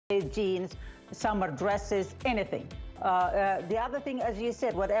jeans, summer dresses, anything. The other thing, as you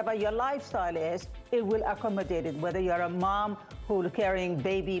said, whatever your lifestyle is, it will accommodate it. Whether you're a mom who's carrying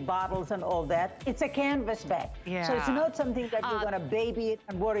baby bottles and all that, it's a canvas bag. Yeah. So it's not something that you're gonna baby it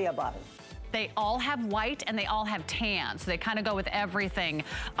and worry about it. They all have white and they all have tan, so they kind of go with everything.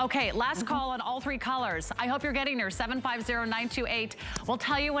 Okay, last call on all three colors. I hope you're getting yours, 750-928. We'll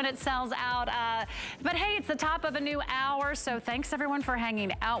tell you when it sells out. But hey, it's the top of a new hour, so thanks everyone for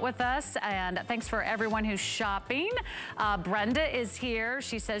hanging out with us, and thanks for everyone who's shopping. Brenda is here.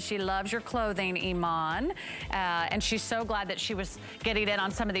 She says she loves your clothing, Iman, and she's so glad that she was getting in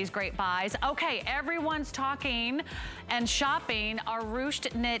on some of these great buys. Okay, everyone's talking and shopping our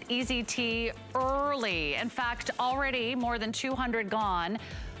ruched knit easy tee early. In fact, already more than 200 gone.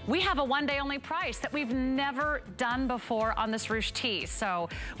 We have a one-day only price that we've never done before on this ruched tee. So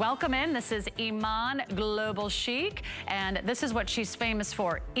welcome in. This is Iman Global Chic, and this is what she's famous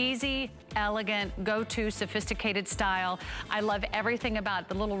for. Easy, elegant, go-to, sophisticated style. I love everything about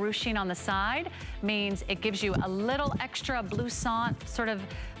the little ruching on the side. Means it gives you a little extra blouson sort of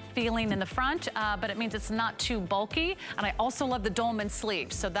feeling in the front, but it means it's not too bulky. And I also love the dolman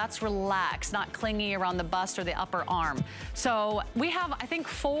sleeves, so that's relaxed, not clingy around the bust or the upper arm. So we have, I think,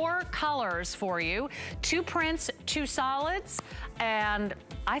 4 colors for you, 2 prints, 2 solids, and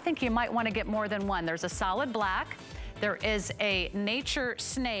I think you might want to get more than one. There's a solid black, there is a nature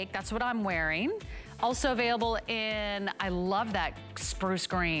snake, that's what I'm wearing. Also available in, I love that spruce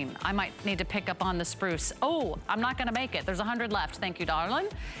green. I might need to pick up on the spruce. Oh, I'm not gonna make it. There's 100 left, thank you, darling.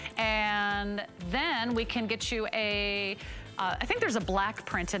 And then we can get you a, I think there's a black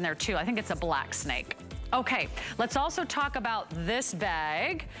print in there too. I think it's a black snake. Okay, let's also talk about this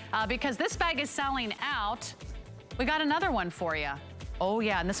bag, because this bag is selling out. We got another one for you. Oh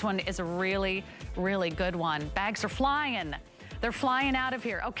yeah, and this one is a really, really good one. Bags are flying. They're flying out of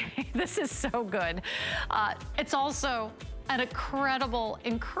here. Okay, this is so good. It's also an incredible,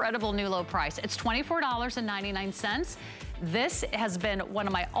 incredible new low price. It's $24.99. This has been one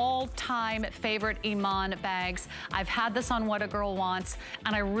of my all-time favorite Iman bags. I've had this on What a Girl Wants,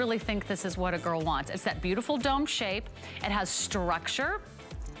 and I really think this is what a girl wants. It's that beautiful dome shape. It has structure.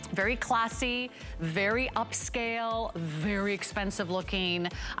 Very classy, very upscale, very expensive looking.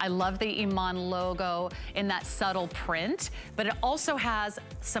 I love the Iman logo in that subtle print, but it also has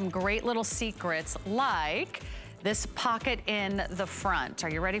some great little secrets like this pocket in the front. Are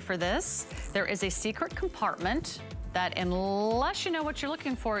you ready for this? There is a secret compartment that, unless you know what you're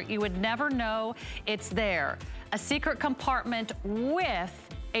looking for, you would never know it's there. A secret compartment with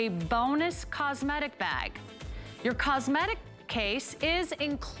a bonus cosmetic bag. Your cosmetic case is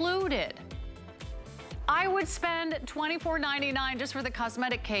included. I would spend $24.99 just for the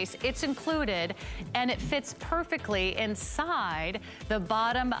cosmetic case. It's included, and it fits perfectly inside the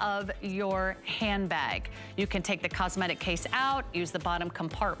bottom of your handbag. You can take the cosmetic case out, use the bottom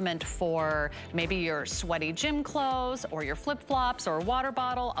compartment for maybe your sweaty gym clothes or your flip-flops or a water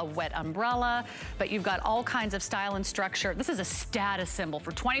bottle, a wet umbrella, but you've got all kinds of style and structure. This is a status symbol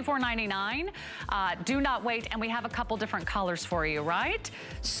for $24.99. Do not wait, and we have a couple different colors for you, right?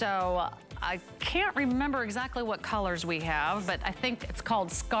 So I can't remember exactly what colors we have, but I think it's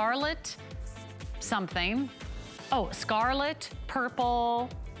called Scarlet something. Oh, Scarlet, Purple,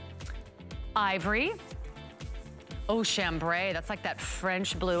 Ivory. Oh, Chambray, that's like that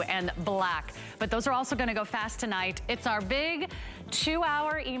French blue, and black. But those are also gonna go fast tonight. It's our big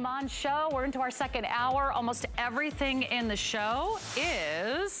 2-hour Iman show. We're into our second hour. Almost everything in the show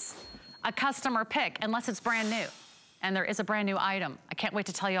is a customer pick, unless it's brand new. And there is a brand new item. I can't wait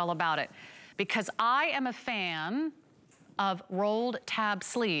to tell you all about it, because I am a fan of rolled tab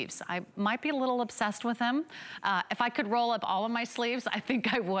sleeves. I might be a little obsessed with them. If I could roll up all of my sleeves, I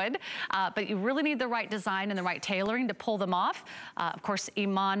think I would. But you really need the right design and the right tailoring to pull them off. Of course,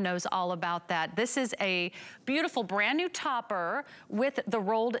 Iman knows all about that. This is a beautiful brand new topper with the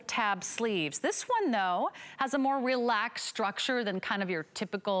rolled tab sleeves. This one, though, has a more relaxed structure than kind of your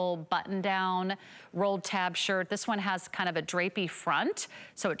typical button-down rolled tab shirt. This one has kind of a drapey front,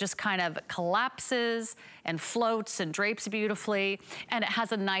 so it just kind of collapses and floats and drapes beautifully, and it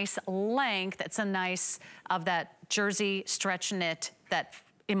has a nice length. It's a nice of that jersey stretch knit that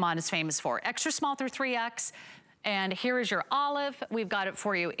Iman is famous for. Extra small through 3X, and here is your olive. We've got it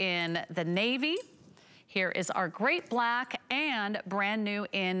for you in the navy. Here is our great black, and brand new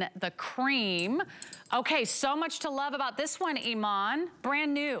in the cream. Okay, so much to love about this one, Iman.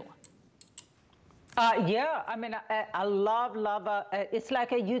 Brand new. Yeah, I mean, I love, it's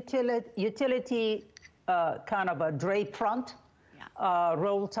like a utility kind of a drape front,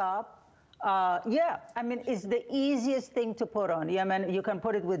 roll top. Yeah, I mean, it's the easiest thing to put on. Yeah, I mean, you can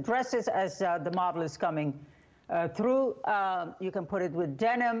put it with dresses as the model is coming through. You can put it with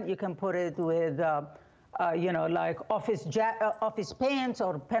denim. You can put it with, you know, like office pants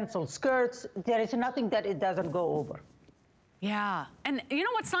or pencil skirts. There is nothing that it doesn't go over. Yeah, and you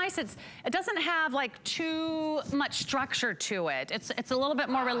know what's nice? It doesn't have like too much structure to it. It's a little bit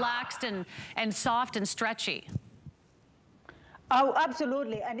more relaxed and soft and stretchy. Oh,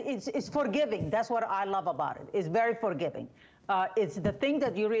 absolutely, and it's forgiving. That's what I love about it. It's very forgiving. It's the thing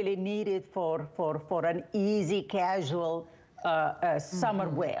that you really need it for an easy, casual summer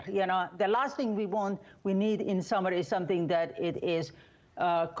wear. You know, the last thing we need in summer is something that it is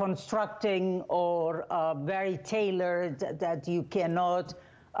constructing or very tailored, that you cannot,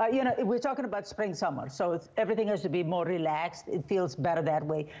 you know, we're talking about spring, summer, so everything has to be more relaxed. It feels better that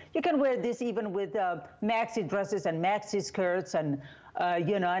way. You can wear this even with maxi dresses and maxi skirts, and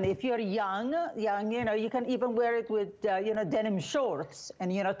you know, and if you're young, you know, you can even wear it with you know, denim shorts,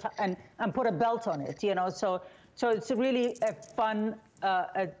 and you know, and put a belt on it, you know. So it's really a fun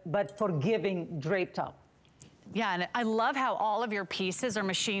but forgiving drape top. Yeah, and I love how all of your pieces are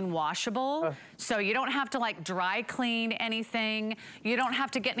machine washable. So you don't have to like dry clean anything. You don't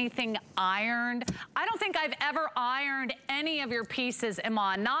have to get anything ironed. I don't think I've ever ironed any of your pieces,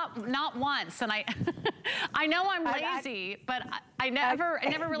 Iman, not once. And I I know I'm lazy, but I never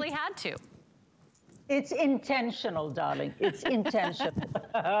really had to. It's intentional, darling. It's intentional.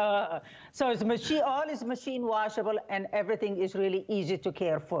 So it's all is machine washable, and everything is really easy to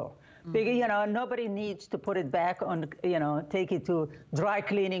care for. Because, you know, nobody needs to put it back on, you know, take it to dry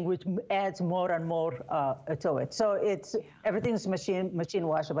cleaning, which adds more and more to it. So everything's machine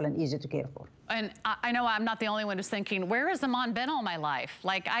washable and easy to care for. And I know I'm not the only one who's thinking, where has Iman been all my life?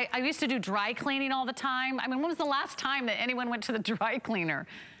 Like, I used to do dry cleaning all the time. I mean, when was the last time that anyone went to the dry cleaner?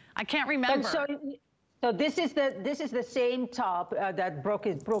 I can't remember. So this is the same top that Brooke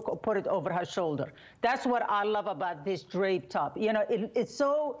put it over her shoulder. That's what I love about this drape top. You know, it's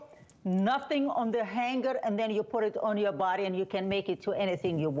so nothing on the hanger, and then you put it on your body, and you can make it to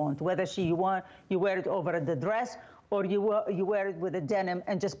anything you want. Whether you wear it over the dress, or you wear it with a denim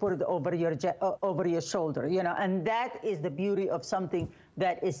and just put it over your shoulder. You know, and that is the beauty of something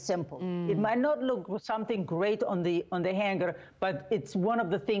that is simple. It might not look something great on the hanger, but it's one of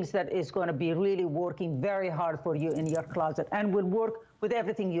the things that is going to be really working very hard for you in your closet, and will work with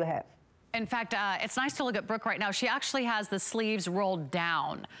everything you have. In fact, it's nice to look at Brooke right now. She actually has the sleeves rolled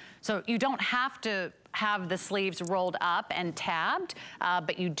down. So you don't have to have the sleeves rolled up and tabbed,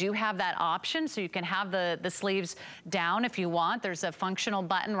 but you do have that option. So you can have the sleeves down if you want. There's a functional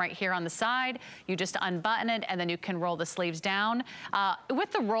button right here on the side. You just unbutton it, and then you can roll the sleeves down.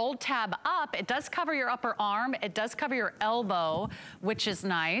 With the rolled tab up, it does cover your upper arm. It does cover your elbow, which is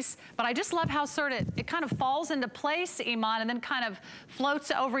nice. But I just love how it kind of falls into place, Iman, and then kind of floats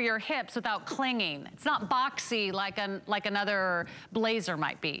over your hips without clinging. It's not boxy like another blazer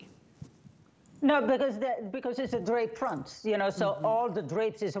might be. No, because it's a drape front, you know, so all the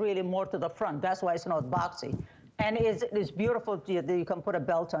drapes is really more to the front. That's why it's not boxy. And it's beautiful. You can put a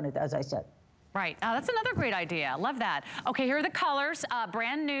belt on it, as I said. Right. That's another great idea. Love that. Okay, here are the colors.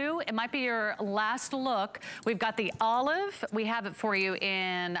 Brand new. It might be your last look. We've got the olive. We have it for you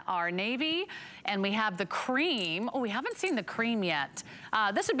in our navy. And we have the cream. Oh, we haven't seen the cream yet.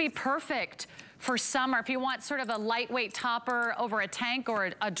 This would be perfect for summer if you want sort of a lightweight topper over a tank or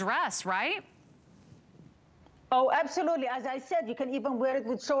a dress, right? Oh, absolutely. As I said, you can even wear it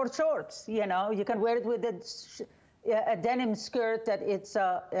with short shorts. You know, you can wear it with a denim skirt that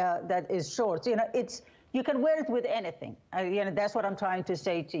is short. You know, you can wear it with anything. You know, that's what I'm trying to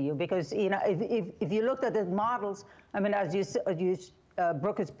say to you. Because you know, if you looked at the models, I mean, as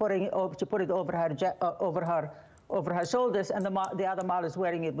Brooke is she put it over her shoulders, and the other model is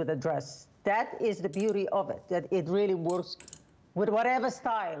wearing it with a dress. That is the beauty of it. That it really works with whatever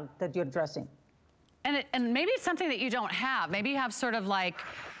style that you're dressing. And maybe it's something that you don't have. Maybe you have sort of like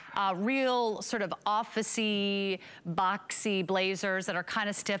real sort of office-y, boxy blazers that are kind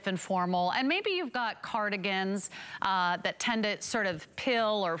of stiff and formal. And maybe you've got cardigans that tend to sort of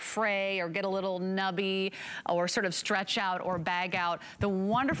pill or fray or get a little nubby or sort of stretch out or bag out. The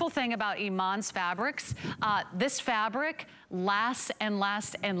wonderful thing about Iman's fabrics, this fabric lasts and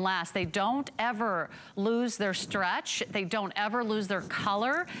lasts and lasts. They don't ever lose their stretch. They don't ever lose their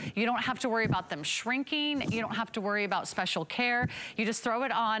color. You don't have to worry about them shrinking. You don't have to worry about special care. You just throw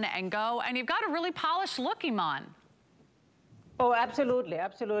it on and go, and you've got a really polished look, Iman. Oh, absolutely,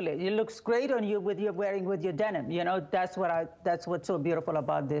 absolutely. It looks great on you with your wearing with your denim. You know, that's what's so beautiful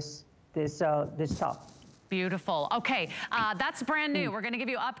about this top. Beautiful. Okay, that's brand new. We're going to give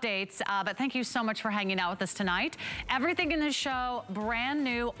you updates, but thank you so much for hanging out with us tonight. Everything in this show, brand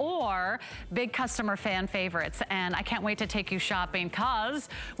new or big customer fan favorites. And I can't wait to take you shopping because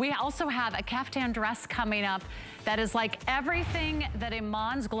we also have a caftan dress coming up that is like everything that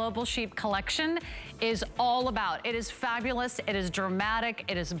Iman's Global Chic collection is all about. It is fabulous, it is dramatic,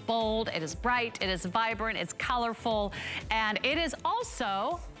 it is bold, it is bright, it is vibrant, it's colorful, and it is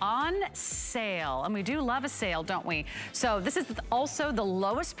also on sale. And we do love a sale, don't we? So this is also the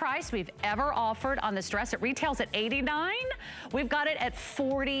lowest price we've ever offered on this dress. It retails at $89. We've got it at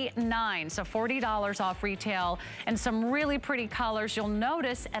 $49, so $40 off retail, and some really pretty colors. You'll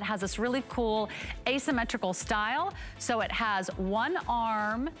notice it has this really cool asymmetrical style. So it has one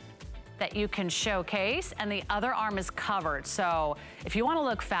arm that you can showcase and the other arm is covered. So if you want to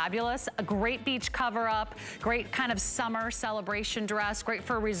look fabulous, a great beach cover up, great kind of summer celebration dress, great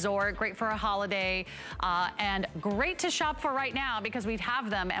for a resort, great for a holiday, and great to shop for right now because we have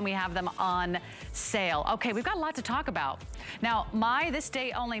them and we have them on sale. Okay, we've got a lot to talk about. Now, my this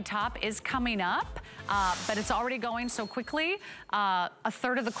day only top is coming up, but it's already going so quickly. A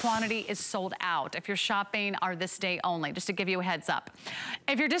third of the quantity is sold out if you're shopping our this day only, just to give you a heads up.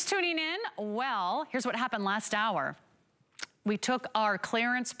 If you're just tuning in, well, here's what happened last hour. We took our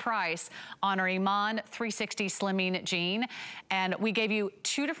clearance price on our Iman 360 slimming jean, and we gave you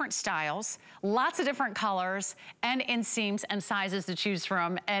 2 different styles, lots of different colors, and inseams and sizes to choose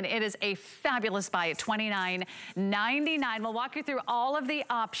from, and it is a fabulous buy at $29.99. We'll walk you through all of the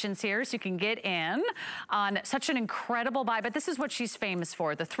options here so you can get in on such an incredible buy, but this is what she's famous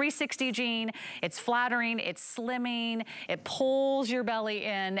for, the 360 jean. It's flattering, it's slimming, it pulls your belly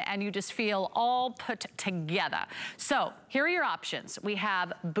in, and you just feel all put together. So here are your options. We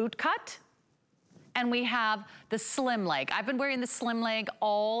have boot cut and we have the slim leg. I've been wearing the slim leg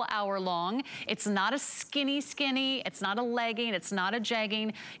all hour long. It's not a skinny, it's not a legging, it's not a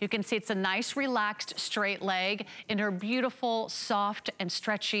jegging. You can see it's a nice, relaxed, straight leg in her beautiful, soft and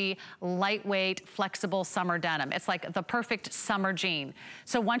stretchy, lightweight, flexible summer denim. It's like the perfect summer jean.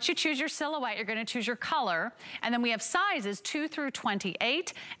 So once you choose your silhouette, you're gonna choose your color, and then we have sizes 2 through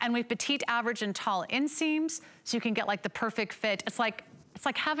 28, and we have petite, average, and tall inseams, so you can get like the perfect fit. It's like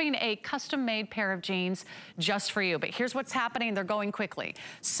having a custom-made pair of jeans just for you. But here's what's happening. They're going quickly.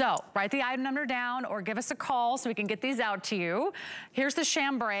 So write the item number down or give us a call so we can get these out to you. Here's the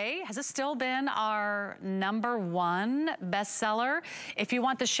chambray. Has it still been our #1 bestseller? If you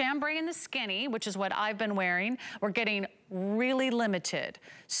want the chambray and the skinny, which is what I've been wearing, we're getting really limited.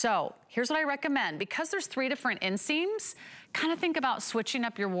 So here's what I recommend. Because there's 3 different inseams, kind of think about switching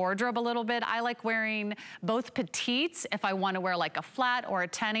up your wardrobe a little bit. I like wearing both petites if I want to wear like a flat or a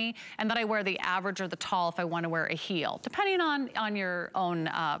tenny, and then I wear the average or the tall if I want to wear a heel, depending on your own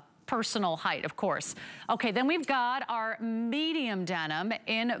personal height, of course. Okay, then we've got our medium denim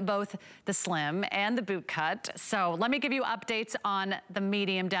in both the slim and the boot cut. So let me give you updates on the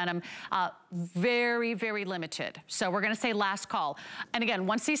medium denim. Very, very limited. So we're gonna say last call. And again,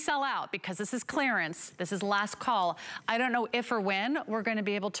 once these sell out, because this is clearance, this is last call, I don't know if or when we're gonna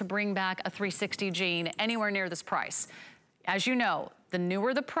be able to bring back a 360 jean anywhere near this price. As you know, the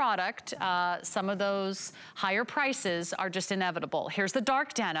newer the product, some of those higher prices are just inevitable. Here's the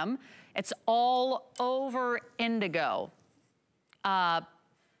dark denim. It's all over indigo.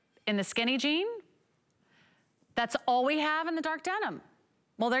 In the skinny jean, that's all we have in the dark denim.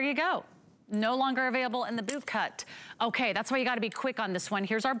 Well, there you go. No longer available in the boot cut. Okay, that's why you gotta be quick on this one.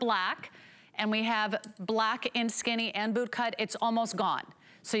 Here's our black, and we have black in skinny and boot cut. It's almost gone.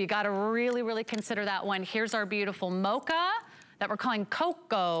 So you gotta really, really consider that one. Here's our beautiful mocha that we're calling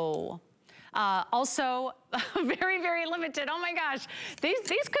Cocoa. Also, very, very limited. Oh my gosh, these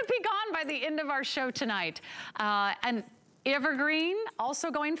could be gone by the end of our show tonight. And evergreen, also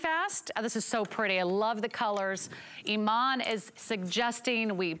going fast. This is so pretty, I love the colors. Iman is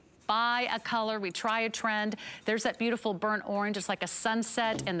suggesting we buy a color, we try a trend. There's that beautiful burnt orange, it's like a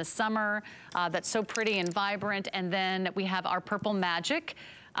sunset in the summer. That's so pretty and vibrant. And then we have our purple magic.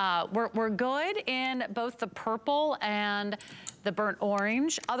 We're good in both the purple and the burnt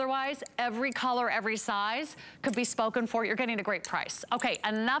orange. Otherwise, every color, every size could be spoken for. You're getting a great price. Okay,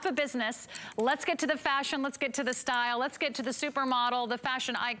 enough of business. Let's get to the fashion, let's get to the style, let's get to the supermodel, the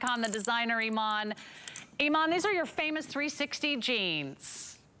fashion icon, the designer, Iman. Iman, these are your famous 360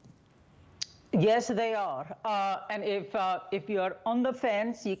 jeans. Yes, they are. And if you're on the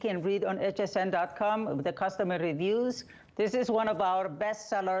fence, you can read on hsn.com the customer reviews. This is one of our best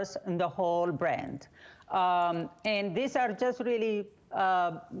sellers in the whole brand. And these are just really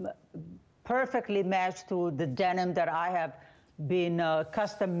perfectly matched to the denim that I have been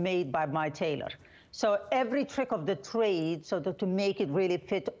custom made by my tailor. So every trick of the trade, so that to make it really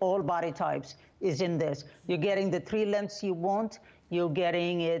fit all body types, is in this. You're getting the 3 lengths you want. You're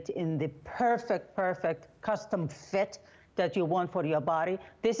getting it in the perfect custom fit that you want for your body.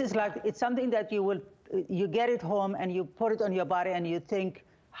 This is like, it's something that you get it home and you put it on your body and you think,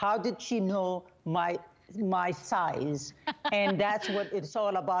 how did she know my size? And that's what it's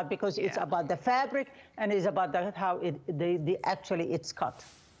all about, because it's about the fabric and it's about how actually it's cut.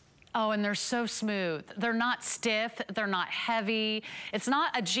 Oh, and they're so smooth. They're not stiff, they're not heavy. It's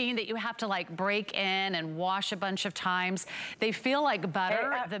not a jean that you have to like break in and wash a bunch of times. They feel like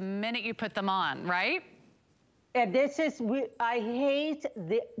butter the minute you put them on, right? And this is, I hate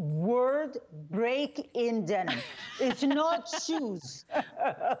the word break-in denim. It's not shoes.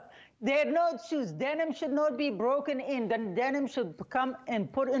 They're not shoes. Denim should not be broken in. The denim should come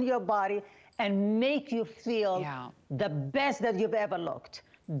and put in your body and make you feel the best that you've ever looked.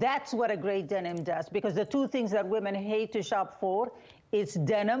 That's what a great denim does, because the 2 things that women hate to shop for is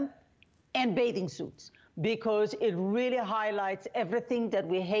denim and bathing suits, because it really highlights everything that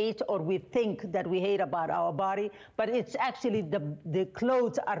we hate or we think that we hate about our body, but it's actually the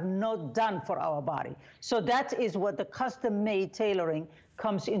clothes are not done for our body. So that is what the custom-made tailoring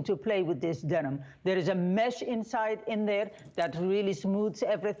comes into play with this denim. There is a mesh inside in there that really smooths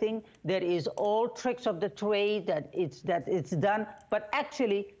everything. There is all tricks of the trade that it's done, but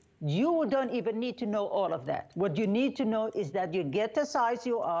actually you don't even need to know all of that. What you need to know is that you get the size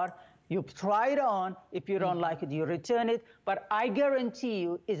you are, you try it on. If you don't like it, you return it. But I guarantee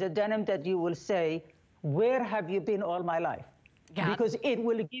you is a denim that you will say, where have you been all my life? Yeah. Because it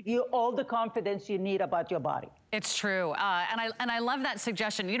will give you all the confidence you need about your body. It's true, and I love that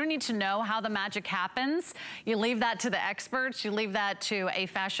suggestion. You don't need to know how the magic happens. You leave that to the experts. You leave that to a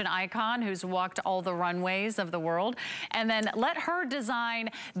fashion icon who's walked all the runways of the world, and then let her design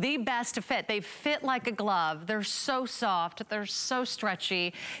the best fit. They fit like a glove. They're so soft. They're so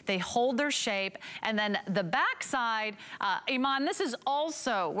stretchy. They hold their shape, and then the backside, Iman, this is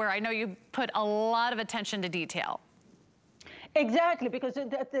also where I know you put a lot of attention to detail. Exactly, because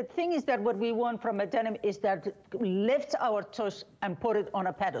the thing is that what we want from a denim is that lifts our tush and put it on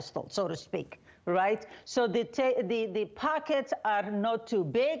a pedestal, so to speak, right? So the pockets are not too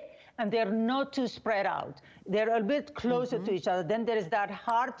big and they're not too spread out. They're a bit closer to each other. Then there is that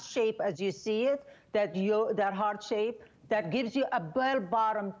heart shape as you see it, that heart shape that gives you a bell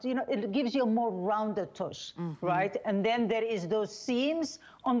bottom, you know, it gives you a more rounded tush, right? And then there is those seams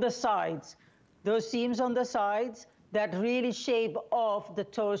on the sides, that really shave off the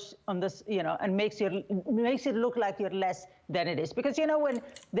toes on this, you know, and makes it look like you're less than it is. Because, you know, when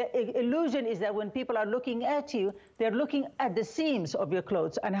the illusion is that when people are looking at you, they're looking at the seams of your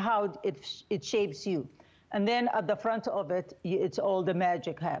clothes and how it shapes you. And then at the front of it, it's all the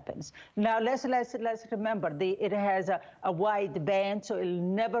magic happens. Now, let's remember, it has a wide band, so it'll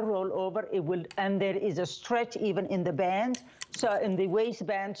never roll over. And there is a stretch even in the band, so in the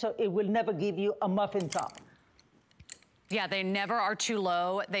waistband, so it will never give you a muffin top. Yeah, they never are too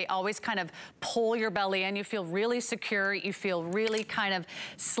low. They always kind of pull your belly in. You feel really secure. You feel really kind of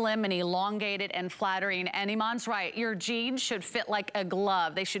slim and elongated and flattering. And Iman's right. Your jeans should fit like a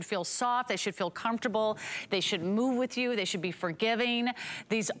glove. They should feel soft. They should feel comfortable. They should move with you. They should be forgiving.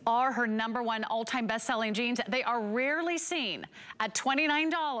 These are her #1 all-time best-selling jeans. They are rarely seen at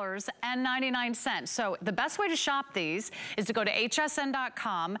 $29.99. So the best way to shop these is to go to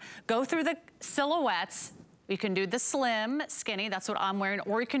hsn.com, go through the silhouettes. You can do the slim, skinny, that's what I'm wearing,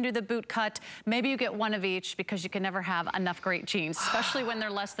 or you can do the boot cut. Maybe you get one of each because you can never have enough great jeans, especially when they're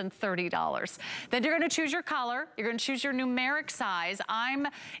less than $30. Then you're gonna choose your color. You're gonna choose your numeric size. I'm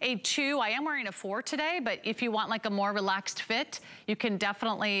a 2, I am wearing a 4 today, but if you want like a more relaxed fit, you can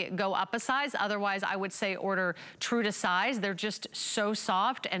definitely go up a size. Otherwise, I would say order true to size. They're just so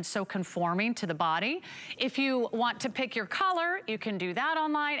soft and so conforming to the body. If you want to pick your color, you can do that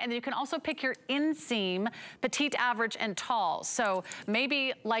online, and then you can also pick your inseam, petite, average, and tall. So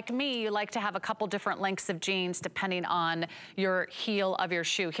maybe like me, you like to have a couple different lengths of jeans depending on your heel of your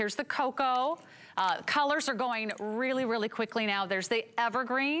shoe. Here's the cocoa. Colors are going really, really quickly now. There's the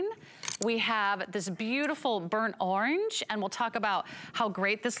evergreen. We have this beautiful burnt orange, and we'll talk about how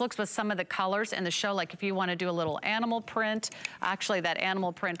great this looks with some of the colors in the show. Like if you want to do a little animal print, actually that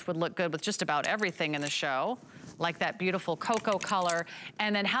animal print would look good with just about everything in the show, like that beautiful cocoa color,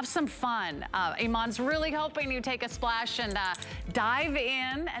 and then have some fun. Iman's really hoping you take a splash and dive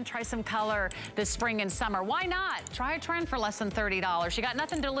in and try some color this spring and summer. Why not? Try a trend for less than $30. You got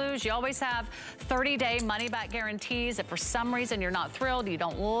nothing to lose. You always have 30-day money-back guarantees. If for some reason you're not thrilled, you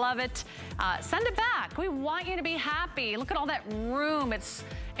don't love it, send it back. We want you to be happy. Look at all that room. It's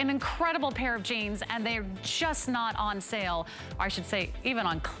an incredible pair of jeans, and they're just not on sale, or I should say even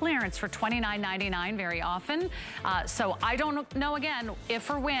on clearance for $29.99 very often. So I don't know, again, if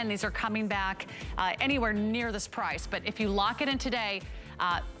or when these are coming back anywhere near this price. But if you lock it in today,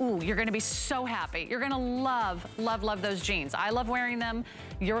 you're gonna be so happy. You're gonna love, love, love those jeans. I love wearing them.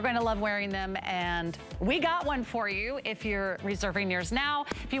 You're gonna love wearing them, and we got one for you if you're reserving yours now.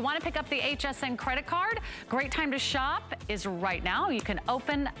 If you wanna pick up the HSN credit card, great time to shop is right now. You can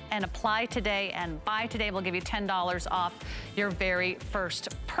open and apply today, and buy today will give you $10 off your very first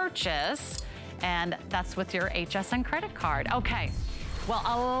purchase, and that's with your HSN credit card. Okay. Well,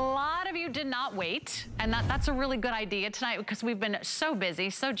 a lot of you did not wait, and that's a really good idea tonight because we've been so busy,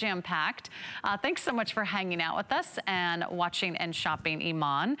 so jam-packed. Thanks so much for hanging out with us and watching and shopping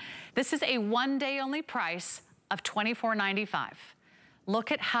Iman. This is a one-day only price of $24.95.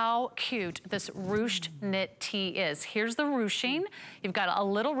 Look at how cute this ruched knit tee is. Here's the ruching. You've got a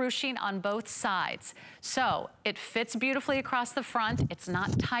little ruching on both sides. So it fits beautifully across the front. It's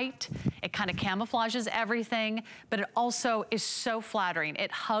not tight. It kind of camouflages everything, but it also is so flattering.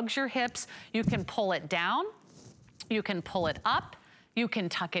 It hugs your hips. You can pull it down. You can pull it up. You can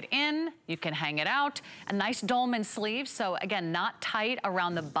tuck it in. You can hang it out. A nice dolman sleeve. So again, not tight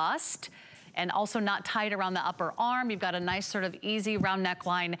around the bust, and also not tight around the upper arm. You've got a nice sort of easy round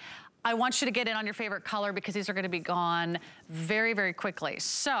neckline. I want you to get in on your favorite color because these are gonna be gone very, very quickly.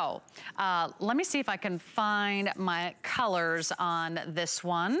 So let me see if I can find my colors on this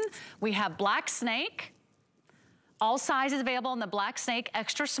one. We have Black Snake. All sizes available in the Black Snake,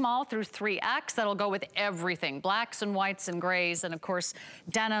 extra small through 3X. That'll go with everything, blacks and whites and grays, and of course,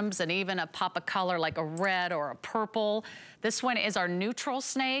 denims, and even a pop of color like a red or a purple. This one is our neutral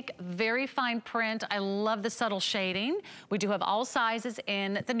snake, very fine print. I love the subtle shading. We do have all sizes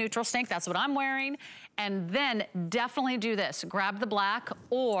in the neutral snake. That's what I'm wearing. And then definitely do this, grab the black,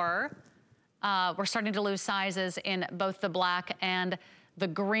 or we're starting to lose sizes in both the black and the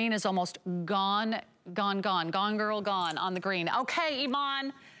green is almost gone. Gone, girl, gone on the green. Okay,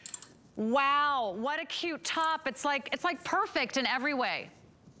 Iman. Wow, what a cute top. It's like perfect in every way.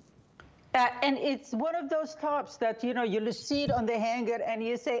 And it's one of those tops that, you know, you see it on the hanger and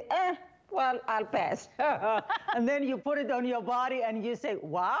you say, well, I'll pass. And then you put it on your body and you say,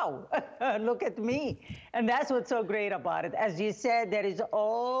 wow, look at me. And that's what's so great about it. As you said, there is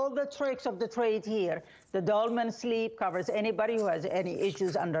all the tricks of the trade here. The dolman sleeve covers anybody who has any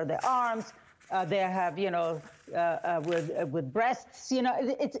issues under the arms. They have, you know, with breasts, you know,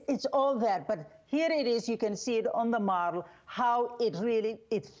 it's all that. But here it is, you can see it on the model, how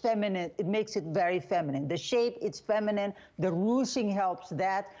it's feminine. It makes it very feminine. The shape, it's feminine. The ruching helps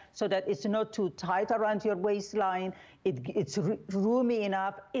that so that it's not too tight around your waistline. It's roomy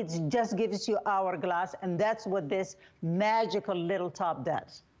enough. It just gives you hourglass. And that's what this magical little top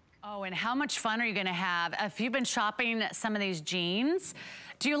does. Oh, and how much fun are you gonna have? If you've been shopping some of these jeans,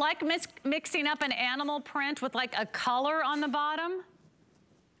 do you like mixing up an animal print with like a color on the bottom?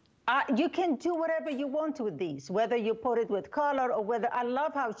 You can do whatever you want with these, whether you put it with color or whether, I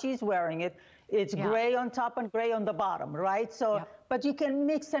love how she's wearing it. It's gray on top and gray on the bottom, right? So, but you can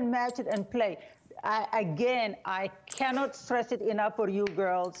mix and match it and play. Again, I cannot stress it enough for you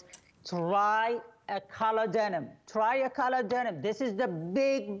girls. Try a color denim. Try a color denim. This is the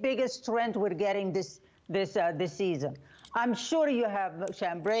biggest trend we're getting this season. I'm sure you have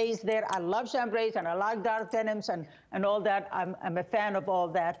chambrays there. I love chambrays and I like dark denims and all that. I'm a fan of all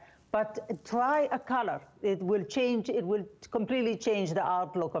that. But try a color. It will change. It will completely change the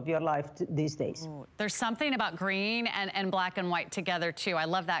outlook of your life these days. Ooh, there's something about green and black and white together too. I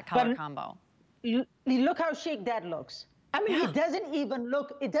love that color combo. Look how chic that looks. I mean, it doesn't even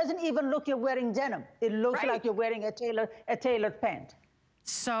look you're wearing denim. It looks like you're wearing a tailored pant.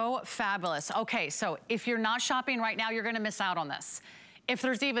 So fabulous. Okay, so if you're not shopping right now, you're gonna miss out on this. If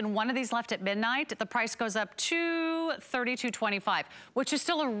there's even one of these left at midnight, the price goes up to $32.25, which is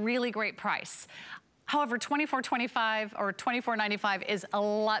still a really great price. However, $24.25 or $24.95 is a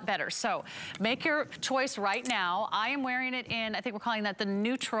lot better. So make your choice right now. I am wearing it in, I think we're calling that the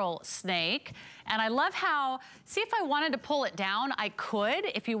neutral snake. And I love how, see if I wanted to pull it down, I could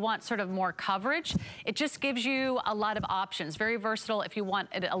if you want sort of more coverage. It just gives you a lot of options. Very versatile if you want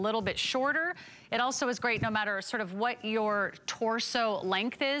it a little bit shorter. It also is great no matter sort of what your torso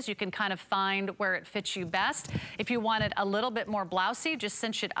length is. You can kind of find where it fits you best. If you want it a little bit more blousy, just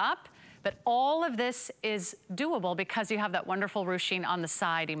cinch it up. But all of this is doable because you have that wonderful ruching on the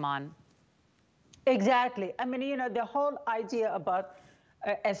side, Iman. Exactly. I mean, you know, the whole idea about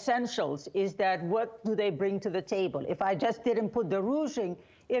essentials is that what do they bring to the table? If I just didn't put the ruching,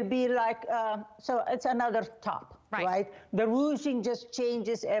 it'll be like, so it's another top. Right? The ruching just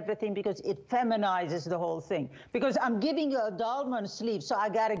changes everything because it feminizes the whole thing. Because I'm giving you a dolman sleeve, so I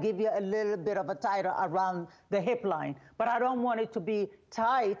got to give you a little bit of a tighter around the hip line. But I don't want it to be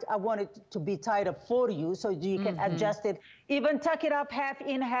tight. I want it to be tighter for you so you can adjust it. Even tuck it up half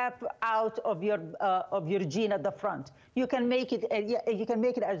in, half out of your jean at the front. You can make it. You can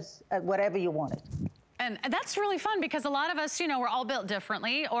make it as whatever you want it. And that's really fun because a lot of us, you know, we're all built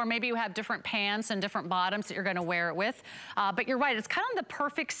differently, or maybe you have different pants and different bottoms that you're gonna wear it with. But you're right, it's kind of the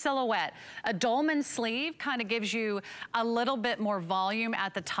perfect silhouette. A dolman sleeve kind of gives you a little bit more volume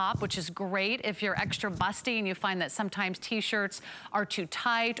at the top, which is great if you're extra busty and you find that sometimes t-shirts are too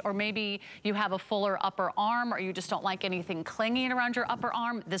tight, or maybe you have a fuller upper arm, or you just don't like anything clinging around your upper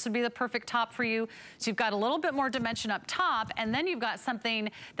arm. This would be the perfect top for you. So you've got a little bit more dimension up top, and then you've got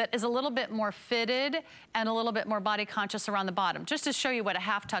something that is a little bit more fitted and a little bit more body conscious around the bottom. Just to show you what a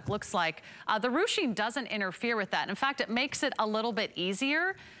half tuck looks like, the ruching doesn't interfere with that. In fact, it makes it a little bit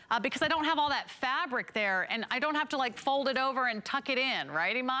easier because I don't have all that fabric there and I don't have to like fold it over and tuck it in,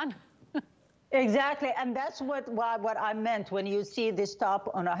 right, Iman? Exactly, and that's what I meant. When you see this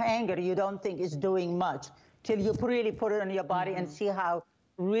top on a hanger, you don't think it's doing much till you really put it on your body and see how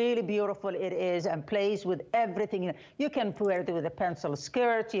really beautiful it is and plays with everything. You can wear it with a pencil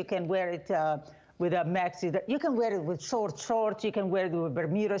skirt, you can wear it with a maxi, you can wear it with short shorts, you can wear it with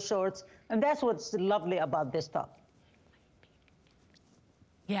Bermuda shorts, and that's what's lovely about this top.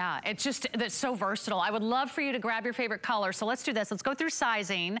 Yeah, that's so versatile. I would love for you to grab your favorite color. So let's do this. Let's go through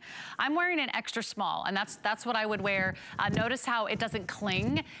sizing. I'm wearing an extra small, and that's what I would wear. Notice how it doesn't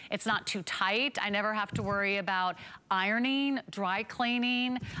cling. It's not too tight. I never have to worry about ironing, dry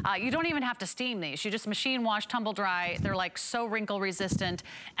cleaning. You don't even have to steam these. You just machine wash, tumble dry. They're like so wrinkle resistant.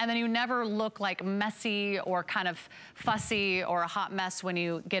 And then you never look like messy or kind of fussy or a hot mess when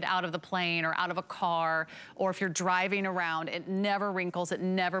you get out of the plane or out of a car, or if you're driving around. It never wrinkles. It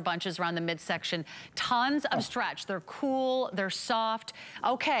never bunches around the midsection. Tons of stretch. They're cool, they're soft.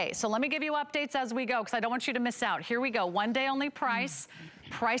 Okay, so let me give you updates as we go because I don't want you to miss out. Here we go, 1 day only price.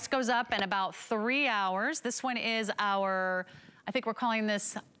 Price goes up in about 3 hours. This one is our, I think we're calling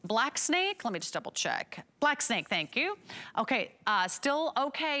this Black Snake. Let me just double check. Black Snake, thank you. Okay, still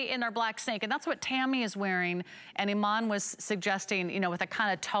okay in our Black Snake, and that's what Tammy is wearing. And Iman was suggesting, you know, with a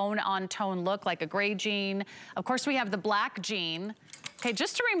kind of tone-on-tone look, like a gray jean. Of course, we have the black jean. Okay,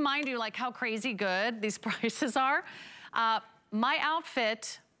 just to remind you like how crazy good these prices are, my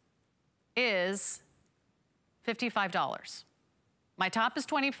outfit is $55. My top is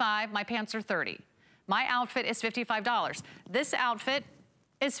 $25, my pants are $30. My outfit is $55. This outfit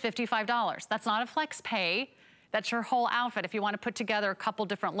is $55. That's not a flex pay. That's your whole outfit if you want to put together a couple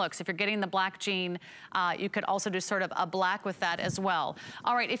different looks. If you're getting the black jean, you could also do sort of a black with that as well.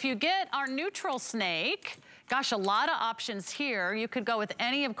 All right, if you get our neutral snake, gosh, a lot of options here. You could go with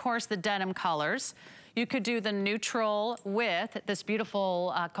any, of course, the denim colors. You could do the neutral with this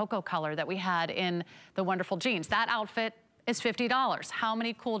beautiful cocoa color that we had in the wonderful jeans. That outfit is $50. How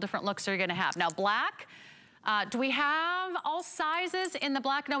many cool different looks are you gonna have? Now, black, do we have all sizes in the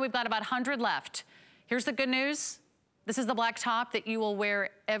black? No, we've got about 100 left. Here's the good news. This is the black top that you will wear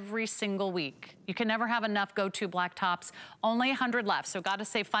every single week. You can never have enough go-to black tops. Only 100 left, so gotta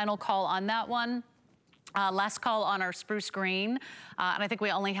say final call on that one. Last call on our spruce green, and I think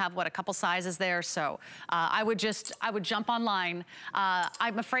we only have, what, a couple sizes there, so I would jump online.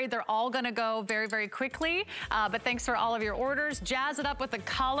 I'm afraid they're all gonna go very, very quickly, but thanks for all of your orders. Jazz it up with a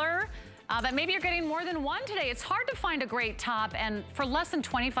color. That maybe you're getting more than one today. It's hard to find a great top, and for less than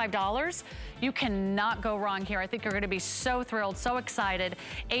 $25, you cannot go wrong here. I think you're gonna be so thrilled, so excited.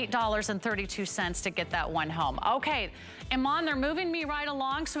 $8.32 to get that one home. Okay, Iman, they're moving me right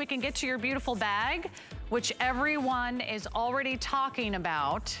along so we can get to your beautiful bag, which everyone is already talking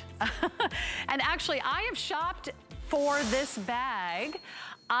about. And actually, I have shopped for this bag.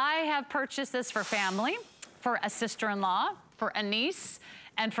 I have purchased this for family, for a sister-in-law, for a niece,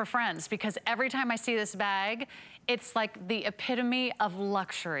 and for friends, because every time I see this bag, it's like the epitome of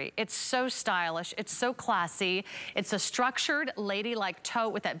luxury. It's so stylish, it's so classy. It's a structured ladylike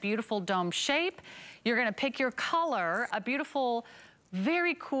tote with that beautiful dome shape. You're gonna pick your color, a beautiful,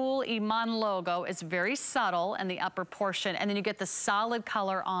 very cool Iman logo. It's very subtle in the upper portion, and then you get the solid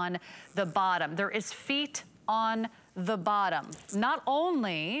color on the bottom. There is feet on the bottom. Not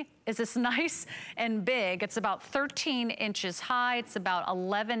only is this nice and big, it's about 13 inches high, it's about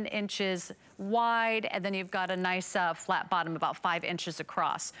 11 inches wide, and then you've got a nice flat bottom, about 5 inches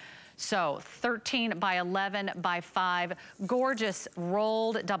across. So 13 by 11 by 5, gorgeous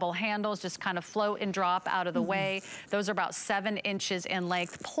rolled double handles, just kind of float and drop out of the way. Those are about 7 inches in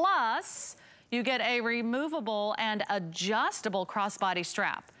length. Plus, you get a removable and adjustable crossbody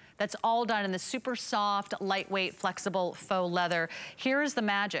strap. That's all done in the super soft, lightweight, flexible faux leather. Here's the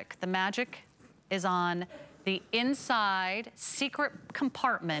magic. The magic is on the inside secret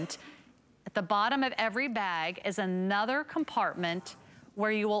compartment. At the bottom of every bag is another compartment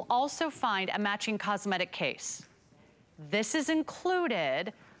where you will also find a matching cosmetic case. This is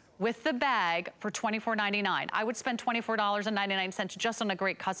included with the bag for $24.99. I would spend $24.99 just on a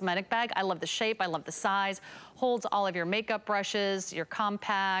great cosmetic bag. I love the shape, I love the size. Holds all of your makeup brushes, your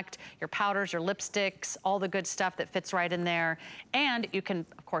compact, your powders, your lipsticks, all the good stuff that fits right in there. And you can,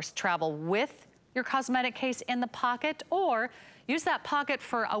 of course, travel with your cosmetic case in the pocket, or use that pocket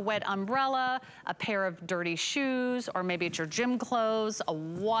for a wet umbrella, a pair of dirty shoes, or maybe it's your gym clothes, a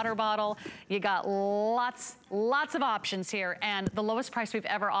water bottle. You got lots of options here, and the lowest price we've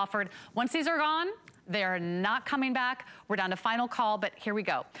ever offered. Once these are gone, they're not coming back. We're down to final call, but here we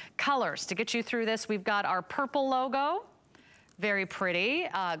go. Colors, to get you through this, we've got our purple logo, very pretty.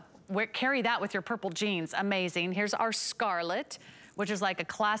 Carry that with your purple jeans, amazing. Here's our scarlet, which is like a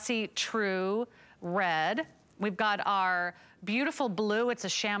classy, true red. We've got our beautiful blue, it's a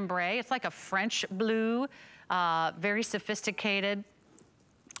chambray. It's like a French blue, very sophisticated,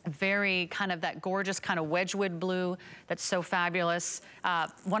 very kind of that gorgeous kind of Wedgwood blue that's so fabulous.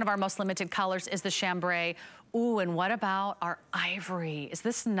 One of our most limited colors is the chambray. Ooh, and what about our ivory? Is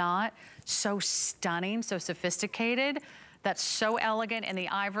this not so stunning, so sophisticated? That's so elegant in the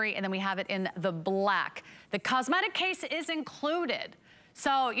ivory, and then we have it in the black. The cosmetic case is included.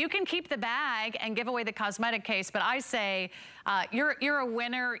 So you can keep the bag and give away the cosmetic case, but I say you're a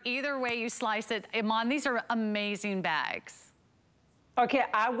winner either way you slice it. Iman, these are amazing bags. Okay,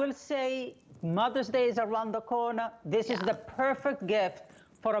 I will say Mother's Day is around the corner. This is the perfect gift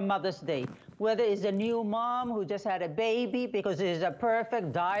for a Mother's Day. Whether it's a new mom who just had a baby, because it's a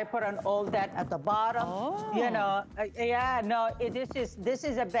perfect diaper and all that at the bottom. Oh. You know, this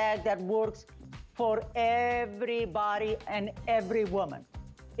is a bag that works for everybody and every woman.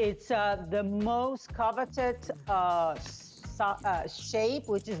 It's the most coveted shape,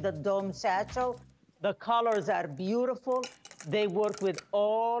 which is the dome satchel. The colors are beautiful. They work with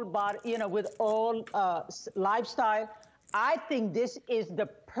all body, with all lifestyle. I think this is the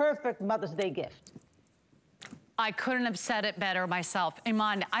perfect Mother's Day gift. I couldn't have said it better myself.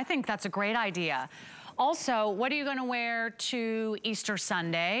 Iman, I think that's a great idea. Also, what are you gonna wear to Easter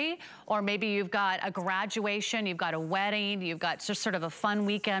Sunday? Or maybe you've got a graduation, you've got a wedding, you've got just sort of a fun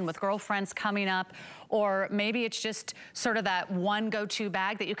weekend with girlfriends coming up. Or maybe it's just sort of that one go-to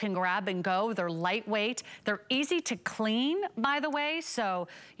bag that you can grab and go. They're lightweight. They're easy to clean, by the way, so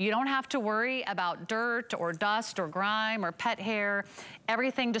you don't have to worry about dirt or dust or grime or pet hair.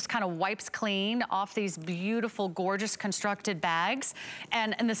 Everything just kind of wipes clean off these beautiful, gorgeous constructed bags.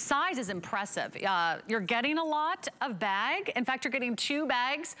 And the size is impressive. You're getting a lot of bag. In fact, you're getting 2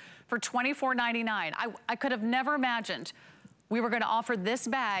 bags for $24.99. I could have never imagined we were gonna offer this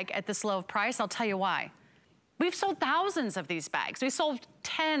bag at this low of price. I'll tell you why. We've sold thousands of these bags. We sold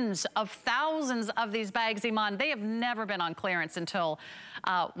tens of thousands of these bags, Iman. They have never been on clearance until,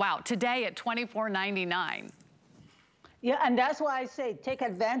 wow, today at $24.99. Yeah, and that's why I say take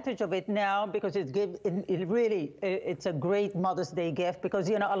advantage of it now, because it's a great Mother's Day gift, because,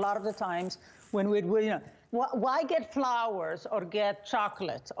 a lot of the times when why get flowers or get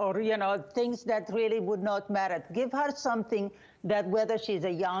chocolate or, things that really would not matter? Give her something that, whether she's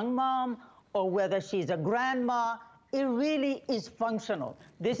a young mom or whether she's a grandma, it really is functional.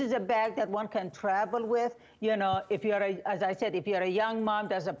 This is a bag that one can travel with. If you're as I said, if you're a young mom,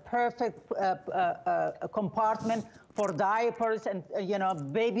 there's a perfect compartment for diapers and,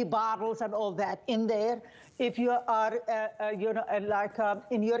 baby bottles and all that in there. If you are,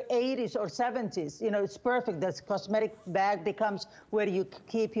 in your 80s or 70s, it's perfect. This cosmetic bag becomes where you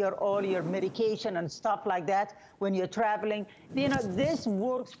keep all your medication and stuff like that when you're traveling. This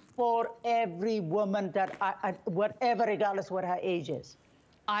works for every woman whatever, regardless what her age is.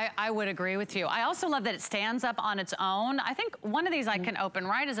 I would agree with you. I also love that it stands up on its own. I think one of these I can open,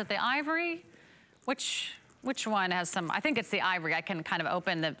 right? Is it the ivory? Which one has some? I think it's the ivory. I can kind of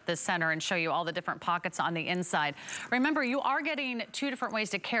open the center and show you all the different pockets on the inside. Remember, you are getting 2 different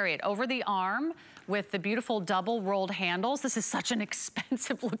ways to carry it. Over the arm with the beautiful double rolled handles. This is such an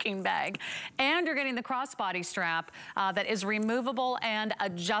expensive looking bag. And you're getting the crossbody strap that is removable and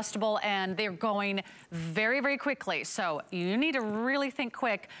adjustable, and they're going very, very quickly. So you need to really think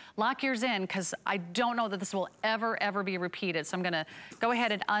quick. Lock yours in, because I don't know that this will ever be repeated. So I'm gonna go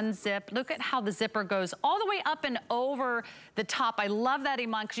ahead and unzip. Look at how the zipper goes all the way up and over the top. I love that,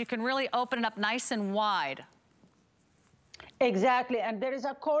 Iman, because you can really open it up nice and wide. Exactly, and there is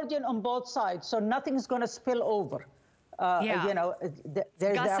accordion on both sides, so nothing's gonna spill over. Yeah. You know,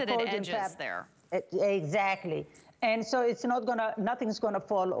 there's gusseted the accordion edges there. Exactly. And so it's not gonna, nothing's gonna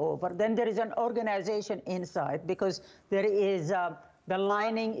fall over. Then there is an organization inside, because there is, the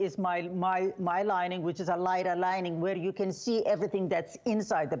lining is my lining, which is a lighter lining, where you can see everything that's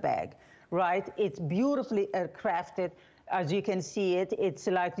inside the bag, right? It's beautifully crafted. As you can see it, it's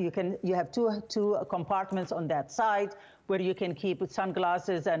like you have two compartments on that side where you can keep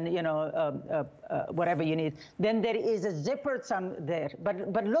sunglasses and, you know, whatever you need. Then there is a zippered some there,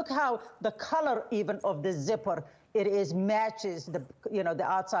 but look how the color even of the zipper, it is matches the, you know, the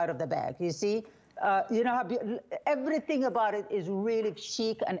outside of the bag. You see, you know, how everything about it is really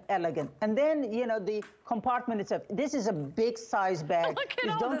chic and elegant. And then, you know, the compartment itself. This is a big size bag. Look at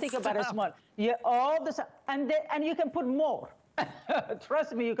all don't this think stuff. about it small. Yeah, all this, and you can put more.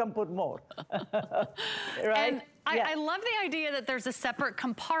 Trust me, you can put more. Right? And I love the idea that there's a separate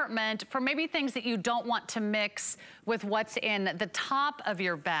compartment for maybe things that you don't want to mix with what's in the top of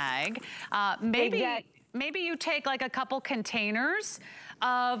your bag. Maybe you take like a couple containers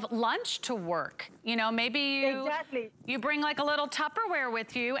of lunch to work. You know, maybe you bring like a little Tupperware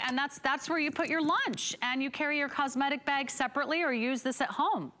with you, and that's where you put your lunch, and you carry your cosmetic bag separately or use this at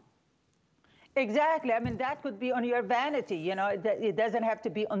home. Exactly. I mean, that could be on your vanity. You know, it doesn't have to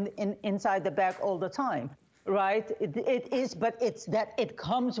be inside the bag all the time, right? It is, but it's that it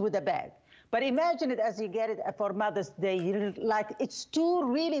comes with a bag. But imagine it as you get it for Mother's Day. You like, it's two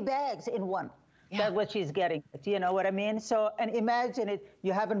really bags in one. Yeah. That's what she's getting. You know what I mean? So, and imagine it,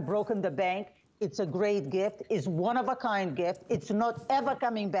 you haven't broken the bank. It's a great gift. It's one-of-a-kind gift. It's not ever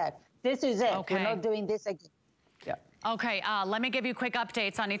coming back. This is it. Okay. We're not doing this again. Yeah. Okay, let me give you quick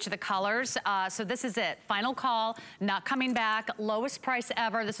updates on each of the colors. So this is it, final call, not coming back, lowest price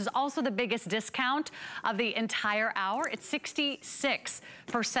ever. This is also the biggest discount of the entire hour. It's 66%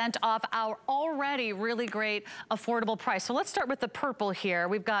 off our already really great affordable price. So let's start with the purple here.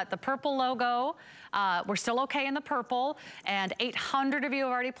 We've got the purple logo. We're still okay in the purple, and 800 of you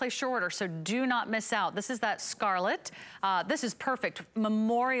have already placed your order, so do not miss out. This is that scarlet. This is perfect.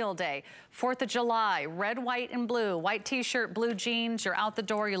 Memorial Day, 4th of July, red, white, and blue. White t-shirt, blue jeans, you're out the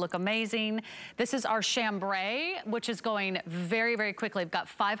door, you look amazing. This is our chambray, which is going very, very quickly. We've got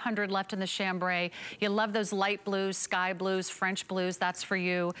 500 left in the chambray. You love those light blues, sky blues, French blues, that's for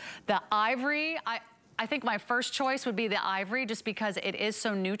you. The ivory, I think my first choice would be the ivory, just because it is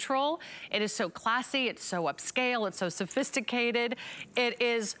so neutral. It is so classy, it's so upscale, it's so sophisticated. It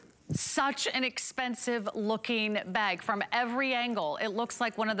is such an expensive looking bag from every angle. It looks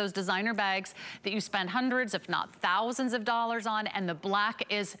like one of those designer bags that you spend hundreds, if not thousands of dollars on, and the black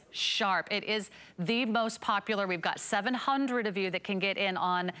is sharp. It is the most popular. We've got 700 of you that can get in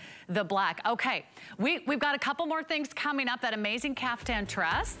on the black. Okay, we've got a couple more things coming up. That amazing caftan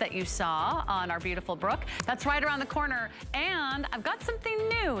dress that you saw on our beautiful Brooke, that's right around the corner. And I've got something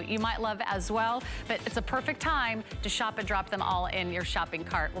new you might love as well, but it's a perfect time to shop and drop them all in your shopping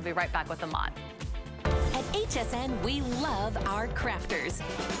cart. We'll be right back with Iman. At HSN, we love our crafters.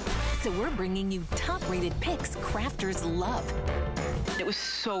 So we're bringing you top-rated picks crafters love. It was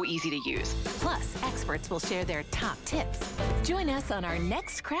so easy to use. Plus, experts will share their top tips. Join us on our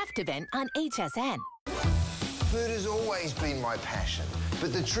next craft event on HSN. Food has always been my passion,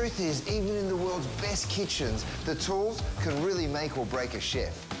 but the truth is, even in the world's best kitchens, the tools can really make or break a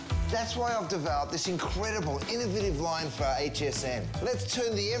chef. That's why I've developed this incredible, innovative line for HSN. Let's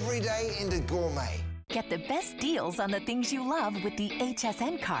turn the everyday into gourmet. Get the best deals on the things you love with the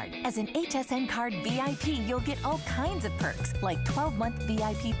HSN card. As an HSN card VIP, you'll get all kinds of perks, like 12-month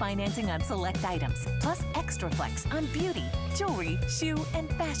VIP financing on select items, plus extra flex on beauty, jewelry, shoe, and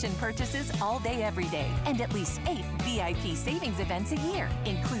fashion purchases all day, every day. And at least 8 VIP savings events a year.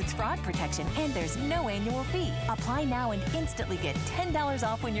 Includes fraud protection, and there's no annual fee. Apply now and instantly get $10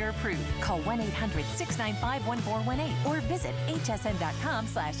 off when you're approved. Call 1-800-695-1418 or visit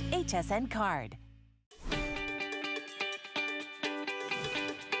hsn.com/HSN card.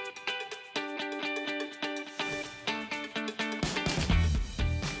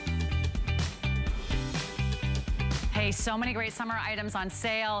 Hey, so many great summer items on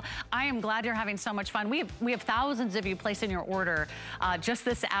sale. I am glad you're having so much fun. We have thousands of you placing your order just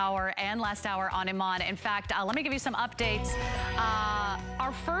this hour and last hour on Iman. In fact, let me give you some updates.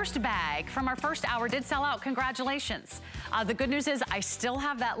 Our first bag from our first hour did sell out. Congratulations. The good news is I still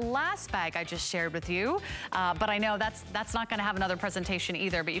have that last bag I just shared with you, but I know that's not gonna have another presentation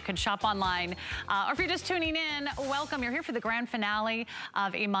either, but you can shop online. Or if you're just tuning in, welcome. You're here for the grand finale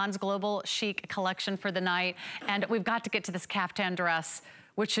of Iman's Global Chic collection for the night. And we've got to get to this caftan dress,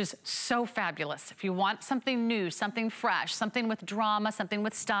 which is so fabulous. If you want something new, something fresh, something with drama, something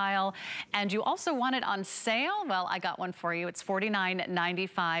with style, and you also want it on sale, well, I got one for you. It's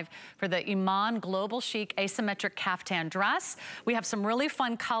 $49.95 for the Iman Global Chic asymmetric caftan dress. We have some really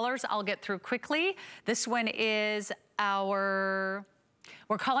fun colors I'll get through quickly. This one is we're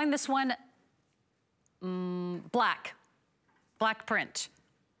calling this one black print.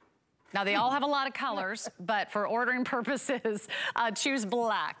 Now, they all have a lot of colors, but for ordering purposes, choose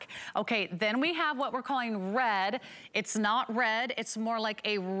black. Okay, then we have what we're calling red. It's not red, it's more like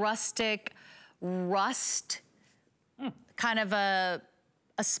a rustic rust, kind of a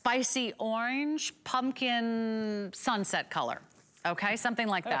spicy orange, pumpkin sunset color. Okay, something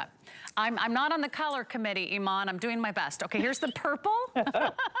like that. I'm not on the color committee, Iman. I'm doing my best. Okay, here's the purple.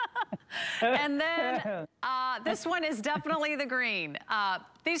 And then this one is definitely the green.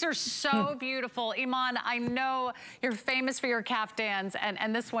 These are so beautiful. Iman, I know you're famous for your caftans,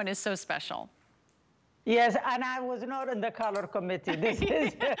 and this one is so special. Yes, and I was not in the color committee. This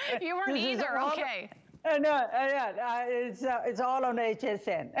is you weren't either. Okay. No, it's all on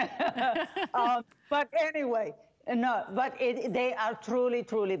HSN. But anyway. No, but they are truly,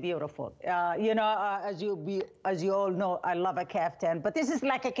 truly beautiful. You know, as you all know, I love a caftan, but this is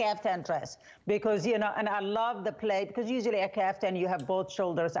like a caftan dress because, you know, and I love the plate because usually a caftan, you have both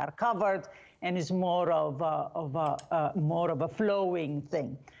shoulders are covered and it's more of a flowing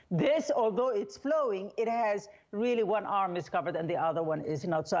thing. This, although it's flowing, it has really one arm is covered and the other one is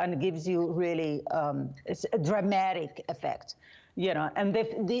not. So, and it gives you really, it's a dramatic effect. You know, and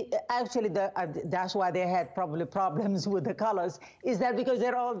that's why they had probably problems with the colors, is that because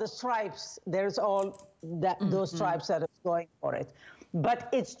they're all the stripes, there's all that those stripes that are going for it. But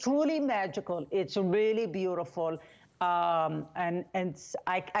it's truly magical. It's really beautiful. And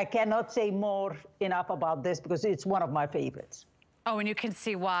I cannot say more enough about this because it's one of my favorites. Oh, and you can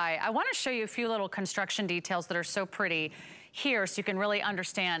see why. I want to show you a few little construction details that are so pretty here so you can really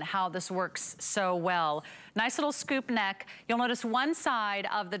understand how this works so well. Nice little scoop neck. You'll notice one side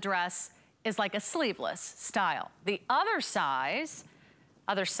of the dress is like a sleeveless style. The other side,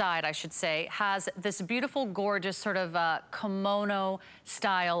 I should say, has this beautiful, gorgeous sort of kimono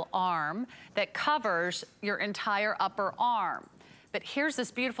style arm that covers your entire upper arm. But here's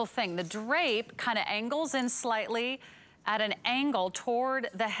this beautiful thing. The drape kind of angles in slightly at an angle toward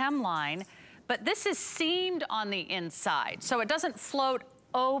the hemline, but this is seamed on the inside, so it doesn't float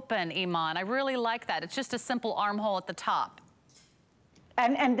open, Iman. I really like that. It's just a simple armhole at the top.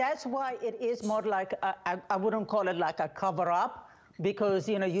 And that's why it is more like, I wouldn't call it like a cover-up, because,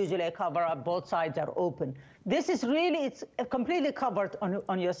 you know, usually a cover-up, both sides are open. This is really, it's completely covered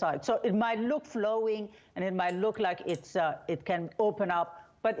on your side. So it might look flowing, and it might look like it's it can open up,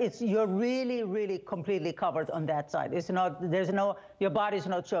 but you're really, really completely covered on that side. It's not, your body's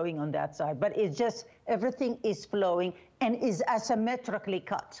not showing on that side, but it's just, everything is flowing and is asymmetrically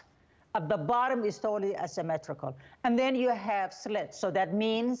cut. At the bottom is totally asymmetrical. And then you have slits. So that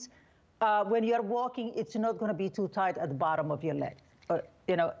means when you're walking, it's not gonna be too tight at the bottom of your leg.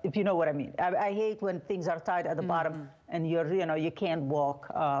 You know, if you know what I mean. I hate when things are tight at the bottom and you can't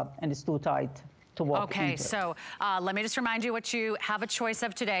walk and it's too tight. Okay, so let me just remind you what you have a choice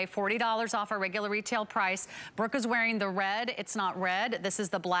of today. $40 off our regular retail price. Brooke is wearing the red. It's not red. This is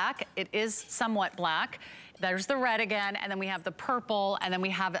the black. It is somewhat black. There's the red again, and then we have the purple, and then we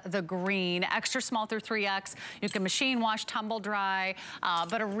have the green. Extra small through 3X. You can machine wash, tumble dry,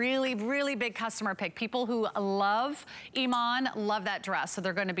 but a really, really big customer pick. People who love Iman love that dress, so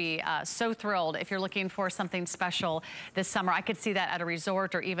they're gonna be so thrilled if you're looking for something special this summer. I could see that at a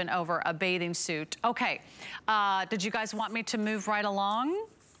resort or even over a bathing suit. Okay, did you guys want me to move right along?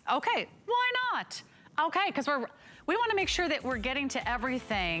 Okay, why not? Okay, because we want to make sure that we're getting to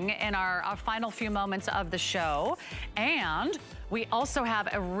everything in our final few moments of the show. And we also have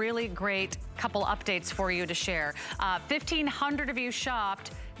a really great couple updates for you to share. 1,500 of you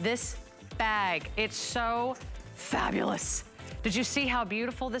shopped this bag. It's so fabulous. Did you see how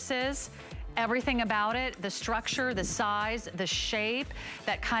beautiful this is? Everything about it, the structure, the size, the shape,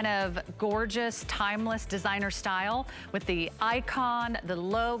 that kind of gorgeous, timeless designer style with the icon, the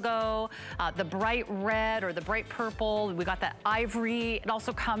logo, the bright red or the bright purple. We got that ivory. It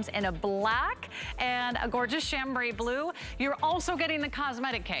also comes in a black and a gorgeous chambray blue. You're also getting the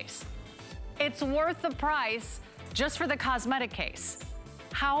cosmetic case. It's worth the price just for the cosmetic case.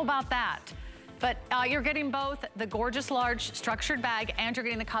 How about that? But you're getting both the gorgeous large structured bag and you're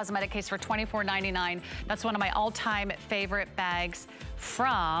getting the cosmetic case for $24.99. That's one of my all-time favorite bags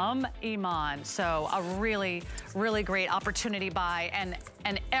from Iman. So a really, really great opportunity buy, and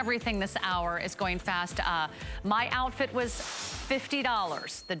everything this hour is going fast. My outfit was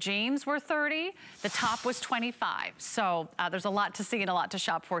 $50. The jeans were $30. The top was $25. So there's a lot to see and a lot to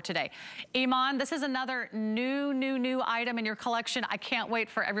shop for today. Iman, this is another new item in your collection. I can't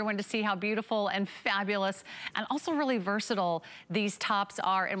wait for everyone to see how beautiful and fabulous and also really versatile these tops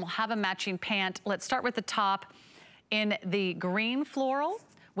are, and we'll have a matching pant. Let's start with the top in the green floral.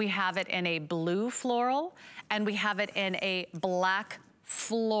 We have it in a blue floral, and we have it in a black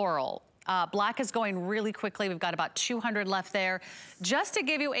floral. Black is going really quickly. We've got about 200 left there. Just to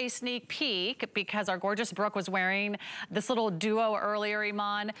give you a sneak peek, because our gorgeous Brooke was wearing this little duo earlier,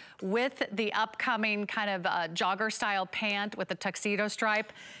 Iman, with the upcoming kind of jogger style pant with the tuxedo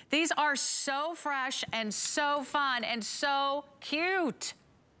stripe. These are so fresh and so fun and so cute.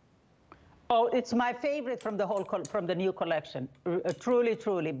 Oh, it's my favorite from the new collection,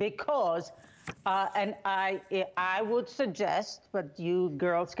 truly, because and I would suggest, but you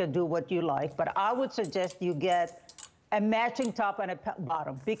girls can do what you like, but I would suggest you get a matching top and a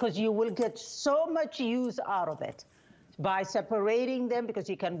bottom, because you will get so much use out of it by separating them, because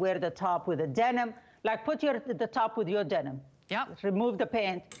you can wear the top with a denim. Like put the top with your denim. Yep. Remove the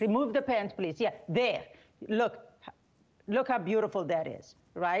pant, please. Yeah, there. Look how beautiful that is,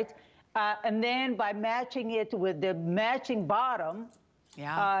 right? And then by matching it with the matching bottom,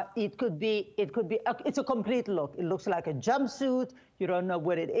 yeah, it's a complete look. It looks like a jumpsuit. You don't know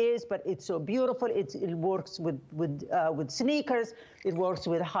what it is, but it's so beautiful. It works with sneakers. It works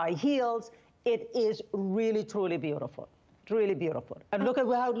with high heels. It is really, truly beautiful. Really beautiful. And look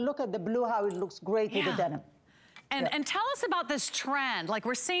at the blue, how it looks great with the denim. And tell us about this trend. Like,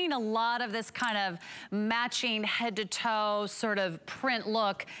 we're seeing a lot of this kind of matching head to toe sort of print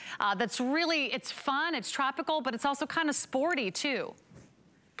look that's really, it's fun, it's tropical, but it's also kind of sporty too.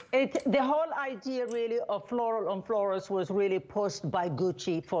 The whole idea really of floral on florals was really pushed by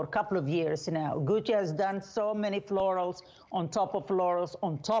Gucci for a couple of years now. Gucci has done so many florals on top of florals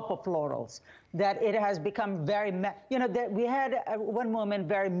on top of florals that it has become very, we had one moment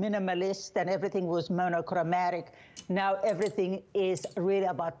very minimalist and everything was monochromatic. Now everything is really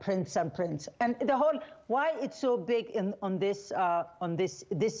about prints and prints. And the whole, why it's so big on this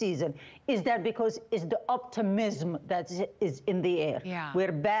season is that because it's the optimism that is in the air. Yeah.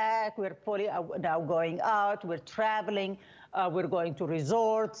 We're back, we're fully now going out, we're traveling. We're going to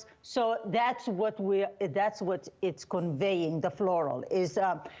resorts, so that's what it's conveying. The floral is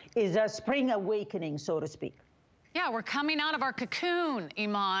a spring awakening, so to speak. Yeah, we're coming out of our cocoon,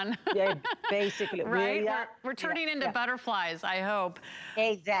 Iman. Yeah, basically. Right? We're turning into butterflies, I hope.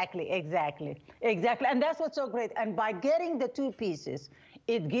 Exactly. And that's what's so great. And by getting the two pieces,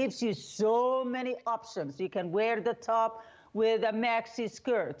 it gives you so many options. You can wear the top with a maxi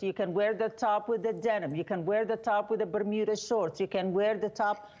skirt. You can wear the top with the denim. You can wear the top with the Bermuda shorts. You can wear the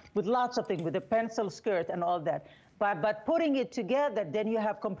top with lots of things, with a pencil skirt and all that. But putting it together, then you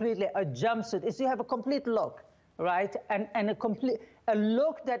have completely a jumpsuit. You have a complete look, right? And a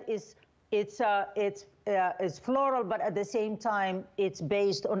look that is floral, but at the same time, it's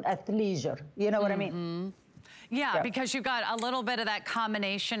based on athleisure. You know what I mean? Yeah, because you've got a little bit of that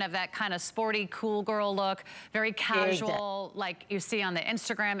combination of that kind of sporty, cool girl look, very casual, like you see on the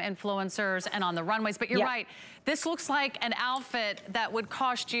Instagram influencers and on the runways. But you're right, this looks like an outfit that would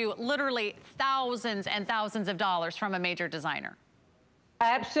cost you literally thousands and thousands of dollars from a major designer.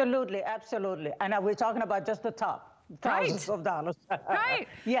 Absolutely. And we're talking about just the top, thousands of dollars. Right.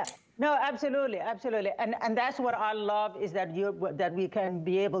 Yeah. No, absolutely. And that's what I love, is that we can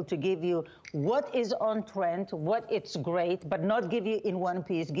be able to give you what is on trend, what it's great, but not give you in one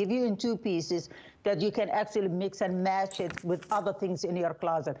piece, give you in two pieces that you can actually mix and match it with other things in your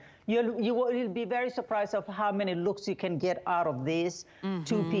closet. You'll be very surprised of how many looks you can get out of these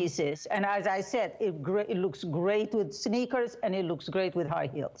two pieces. And as I said, it looks great with sneakers and it looks great with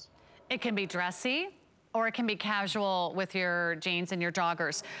high heels. It can be dressy. or it can be casual with your jeans and your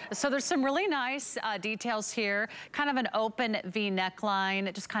joggers. So there's some really nice details here, kind of an open V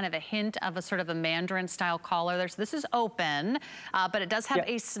neckline, just kind of a hint of a sort of a Mandarin style collar. This is open, but it does have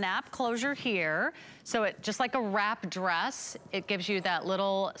a snap closure here. So it, just like a wrap dress, it gives you that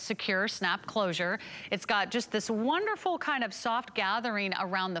little secure snap closure. It's got just this wonderful kind of soft gathering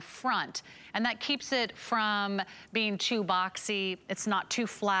around the front, and that keeps it from being too boxy. It's not too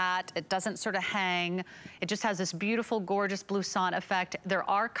flat. It doesn't sort of hang. It just has this beautiful, gorgeous blouson effect. There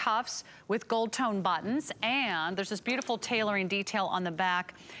are cuffs with gold tone buttons, and there's this beautiful tailoring detail on the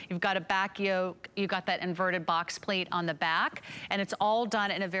back. You've got a back yoke. You've got that inverted box pleat on the back, and it's all done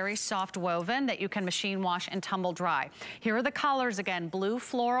in a very soft woven that you can machine wash and tumble dry. Here are the colors again: blue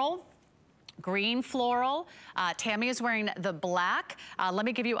floral, green floral. Tammy is wearing the black. Let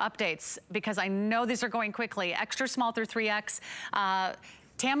me give you updates because I know these are going quickly. Extra small through 3X.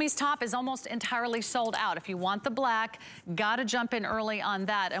 Tammy's top is almost entirely sold out. If you want the black, gotta jump in early on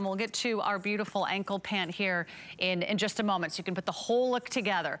that, and we'll get to our beautiful ankle pant here in just a moment, so you can put the whole look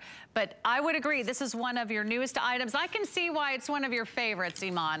together. But I would agree, this is one of your newest items. I can see why it's one of your favorites,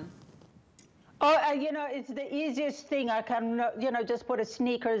 Iman. Oh, you know, it's the easiest thing. I can, you know, just put a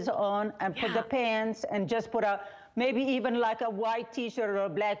sneakers on and put the pants and just put a, maybe even like a white t-shirt or a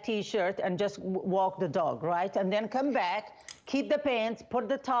black t-shirt and just walk the dog, right? And then come back, keep the pants, put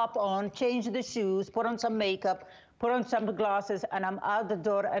the top on, change the shoes, put on some makeup, put on some glasses, and I'm out the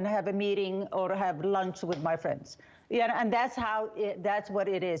door and have a meeting or have lunch with my friends. Yeah, and that's how, that's what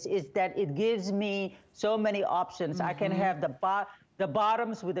it is that it gives me so many options. I can have the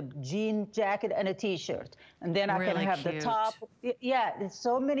bottoms with a jean jacket and a t-shirt, and then I can have the top. Yeah, there's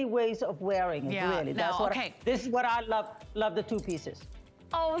so many ways of wearing it, really. That's what this is what I love the two pieces.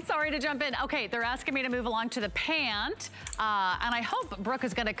 Oh, sorry to jump in. Okay, they're asking me to move along to the pant, and I hope Brooke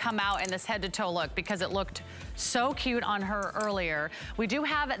is gonna come out in this head-to-toe look because it looked so cute on her earlier. We do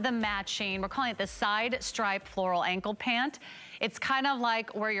have the matching, we're calling it the side stripe floral ankle pant. It's kind of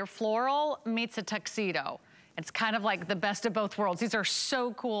like where your floral meets a tuxedo. It's kind of like the best of both worlds. These are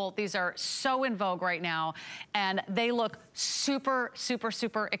so cool. These are so in vogue right now, and they look super, super,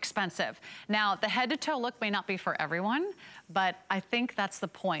 super expensive. Now, the head-to-toe look may not be for everyone, but I think that's the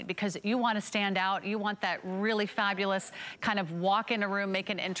point because you want to stand out. You want that really fabulous kind of walk in a room, make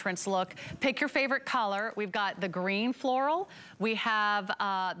an entrance look. Pick your favorite color. We've got the green floral. We have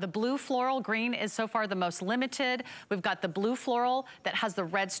the blue floral. Green is so far the most limited. We've got the blue floral that has the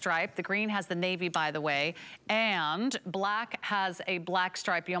red stripe. The green has the navy, by the way. And black has a black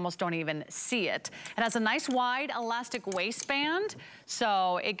stripe. You almost don't even see it. It has a nice wide elastic waistband,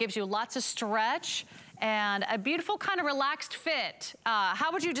 so it gives you lots of stretch and a beautiful kind of relaxed fit.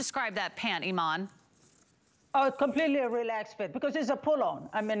 How would you describe that pant, Iman? Oh, completely a relaxed fit because it's a pull-on.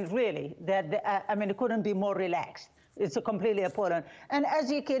 I mean, really, I mean, it couldn't be more relaxed. It's completely a pull-on. And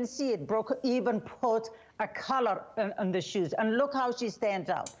as you can see, it Brooke even put a color on the shoes. And look how she stands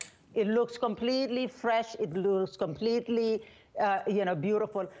out. It looks completely fresh. It looks completely, you know,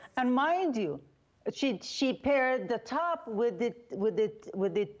 beautiful. And mind you, she paired the top with the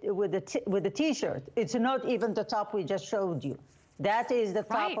t-shirt. It's not even the top we just showed you. That is the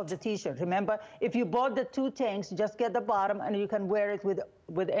top of the t-shirt. Remember, if you bought the two tanks, just get the bottom and you can wear it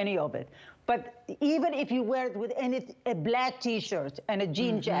with any of it. But even if you wear it with a black t-shirt and a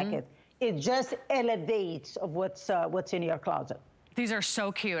jean jacket, it just elevates of what's in your closet. These are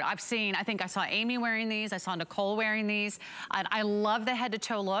so cute. I think I saw Amy wearing these. I saw Nicole wearing these. And I love the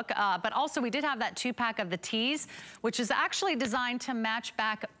head-to-toe look. But also, we did have that 2-pack of the tees, which is actually designed to match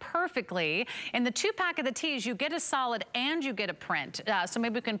back perfectly. In the 2-pack of the tees, you get a solid and you get a print. So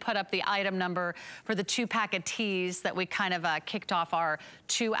maybe we can put up the item number for the 2-pack of tees that we kind of kicked off our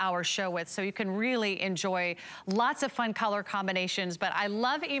 2-hour show with. So you can really enjoy lots of fun color combinations. But I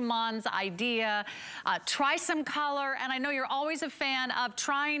love Iman's idea. Try some color. And I know you're always a fan of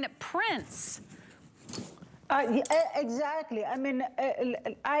trying prints. Yeah, exactly. I mean,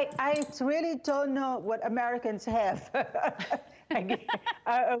 I really don't know what Americans have.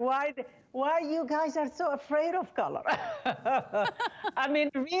 Why you guys are so afraid of color? I mean,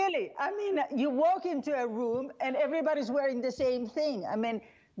 really. I mean, you walk into a room and everybody's wearing the same thing. I mean,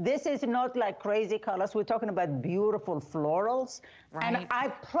 this is not like crazy colors. We're talking about beautiful florals. Right. And I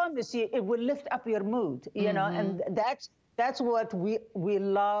promise you, it will lift up your mood, you know, and that's what we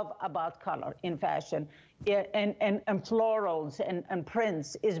love about color in fashion and florals and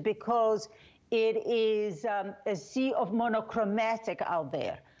prints is because it is a sea of monochromatic out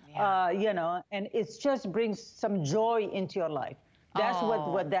there, you know, and it just brings some joy into your life. That's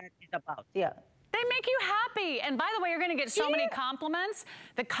what that is about, yeah. They make you happy. And by the way, you're gonna get so many compliments.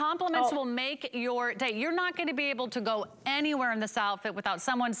 The compliments will make your day. You're not gonna be able to go anywhere in this outfit without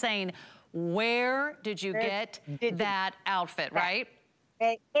someone saying, where did you get that outfit, right?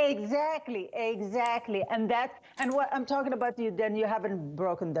 Exactly. And what I'm talking about, then you haven't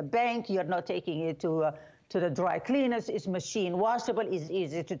broken the bank, you're not taking it to the dry cleaners, it's machine washable, it's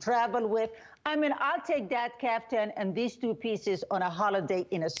easy to travel with. I mean, I'll take that caftan and these two pieces on a holiday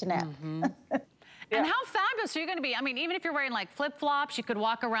in a snap. And how fabulous are you gonna be? I mean, even if you're wearing like flip-flops, you could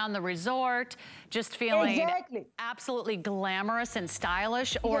walk around the resort just feeling absolutely glamorous and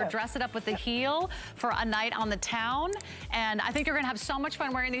stylish, or dress it up with a heel for a night on the town. And I think you're gonna have so much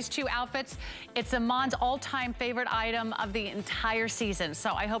fun wearing these two outfits. It's Iman's all-time favorite item of the entire season.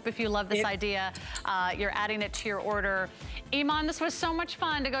 So I hope if you love this idea, you're adding it to your order. Iman, this was so much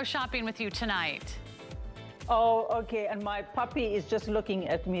fun to go shopping with you tonight. Oh, okay. And my puppy is just looking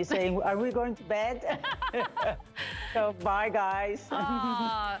at me saying, are we going to bed? So bye, guys.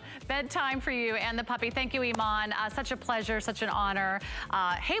 Bedtime for you and the puppy. Thank you, Iman. Such a pleasure, such an honor.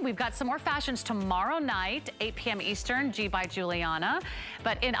 Hey, we've got some more fashions tomorrow night, 8 p.m. Eastern, G by Juliana.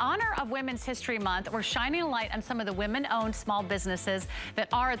 But in honor of Women's History Month, we're shining a light on some of the women-owned small businesses that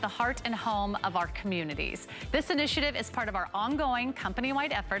are at the heart and home of our communities. This initiative is part of our ongoing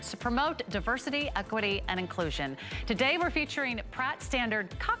company-wide efforts to promote diversity, equity, and inclusion. Today, we're featuring Pratt Standard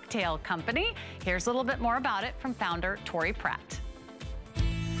Cocktail Company. Here's a little bit more about it from founder Tori Pratt.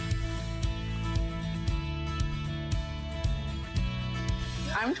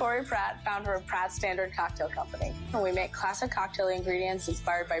 I'm Tori Pratt, founder of Pratt Standard Cocktail Company. We make classic cocktail ingredients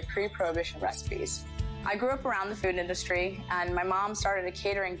inspired by pre-prohibition recipes. I grew up around the food industry, and my mom started a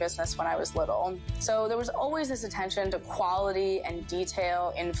catering business when I was little. So there was always this attention to quality and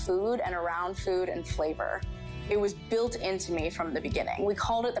detail in food and around food and flavor. It was built into me from the beginning. We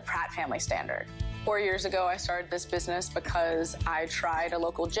called it the Pratt Family Standard. 4 years ago, I started this business because I tried a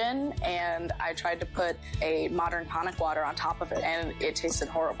local gin and I tried to put a modern tonic water on top of it, and it tasted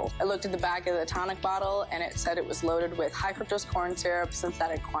horrible. I looked at the back of the tonic bottle and it said it was loaded with high fructose corn syrup,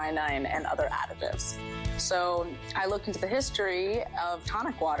 synthetic quinine, and other additives. So I looked into the history of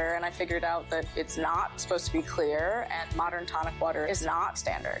tonic water and I figured out that it's not supposed to be clear, and modern tonic water is not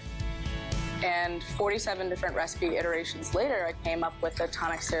standard. And 47 different recipe iterations later, I came up with the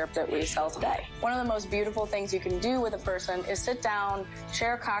tonic syrup that we sell today. One of the most beautiful things you can do with a person is sit down,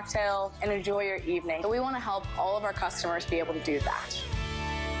 share a cocktail, and enjoy your evening. So we want to help all of our customers be able to do that.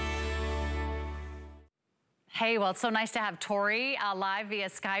 Hey, well, it's so nice to have Tori live via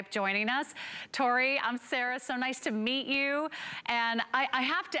Skype joining us. Tori, I'm Sarah, so nice to meet you. And I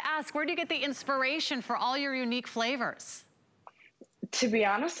have to ask, where do you get the inspiration for all your unique flavors? To be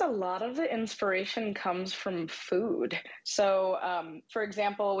honest, a lot of the inspiration comes from food. So, for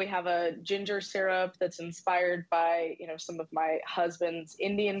example, we have a ginger syrup that's inspired by, some of my husband's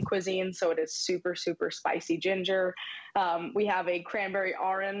Indian cuisine. So it is super, super spicy ginger. We have a cranberry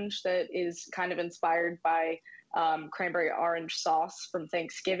orange that is kind of inspired by cranberry orange sauce from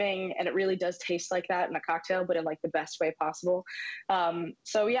Thanksgiving. And it really does taste like that in a cocktail, but in like the best way possible.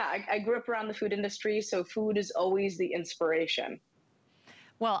 So yeah, I grew up around the food industry. So food is always the inspiration.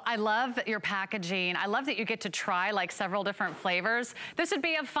 Well, I love your packaging. I love that you get to try like several different flavors. This would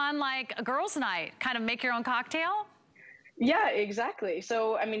be a fun, like a girls' night, kind of make your own cocktail. Yeah, exactly.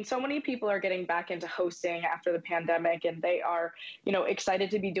 So, I mean, so many people are getting back into hosting after the pandemic, and they are, excited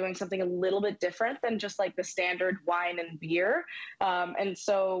to be doing something a little bit different than just like the standard wine and beer. And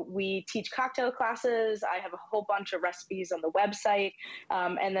so we teach cocktail classes. I have a whole bunch of recipes on the website.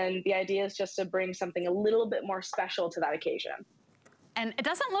 And then the idea is just to bring something a little bit more special to that occasion. And it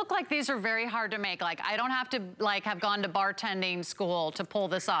doesn't look like these are very hard to make. Like, I don't have to have gone to bartending school to pull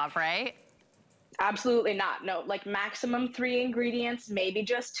this off, right? Absolutely not. No, like maximum 3 ingredients, maybe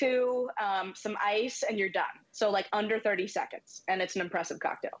just 2, some ice, and you're done. So like under 30 seconds, and it's an impressive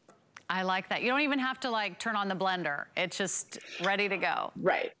cocktail. I like that. You don't even have to turn on the blender. It's just ready to go.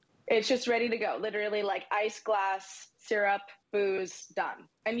 Right. It's just ready to go. Literally like ice, glass, syrup, booze, done.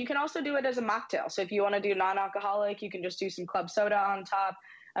 And you can also do it as a mocktail. So if you want to do non-alcoholic, you can just do some club soda on top.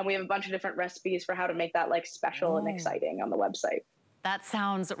 And we have a bunch of different recipes for how to make that special and exciting on the website. That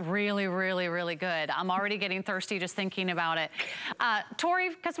sounds really, really, really good. I'm already getting thirsty just thinking about it. Tori,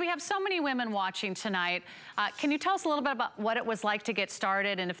 because we have so many women watching tonight, can you tell us a little bit about what it was like to get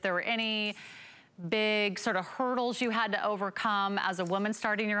started, and if there were any big sort of hurdles you had to overcome as a woman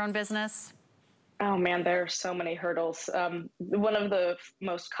starting your own business? Oh man, there are so many hurdles. One of the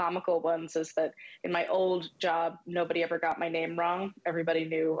most comical ones is that in my old job, nobody ever got my name wrong. Everybody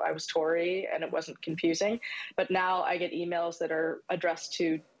knew I was Tori and it wasn't confusing. But now I get emails that are addressed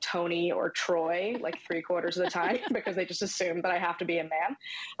to Tony or Troy like 3/4 of the time because they just assume that I have to be a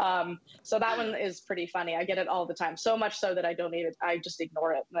man. So that one is pretty funny. I get it all the time, so much so that I just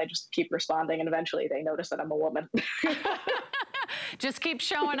ignore it and I just keep responding, and eventually they notice that I'm a woman. Just keep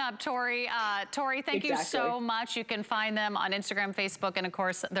showing up, Tori. Tori, thank you so much. You can find them on Instagram, Facebook, and of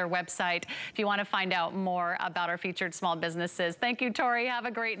course their website if you want to find out more about our featured small businesses. Thank you, Tori. Have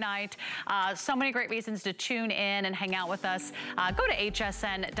a great night. So many great reasons to tune in and hang out with us. Go to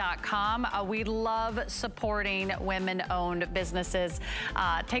hsn.com. We love supporting women-owned businesses.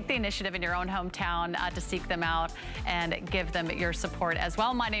 Take the initiative in your own hometown to seek them out and give them your support as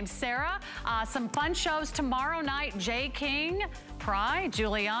well. My name's Sarah. Some fun shows tomorrow night. Jay King, Pry,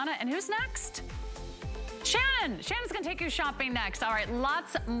 Juliana, and who's next? Shannon. Shannon's gonna take you shopping next. All right,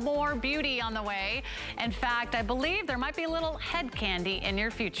 lots more beauty on the way. In fact, I believe there might be a little head candy in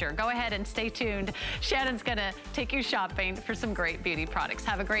your future. Go ahead and stay tuned. Shannon's gonna take you shopping for some great beauty products.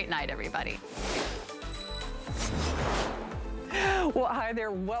 Have a great night, everybody. Well, hi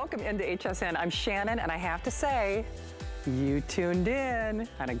there. Welcome into HSN. I'm Shannon, and I have to say, you tuned in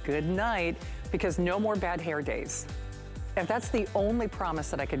on a good night because no more bad hair days. If that's the only promise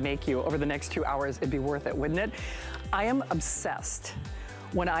that I could make you over the next 2 hours, it'd be worth it, wouldn't it? I am obsessed.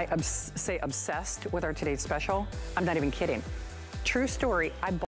 When I say obsessed with our today's special, I'm not even kidding. True story, I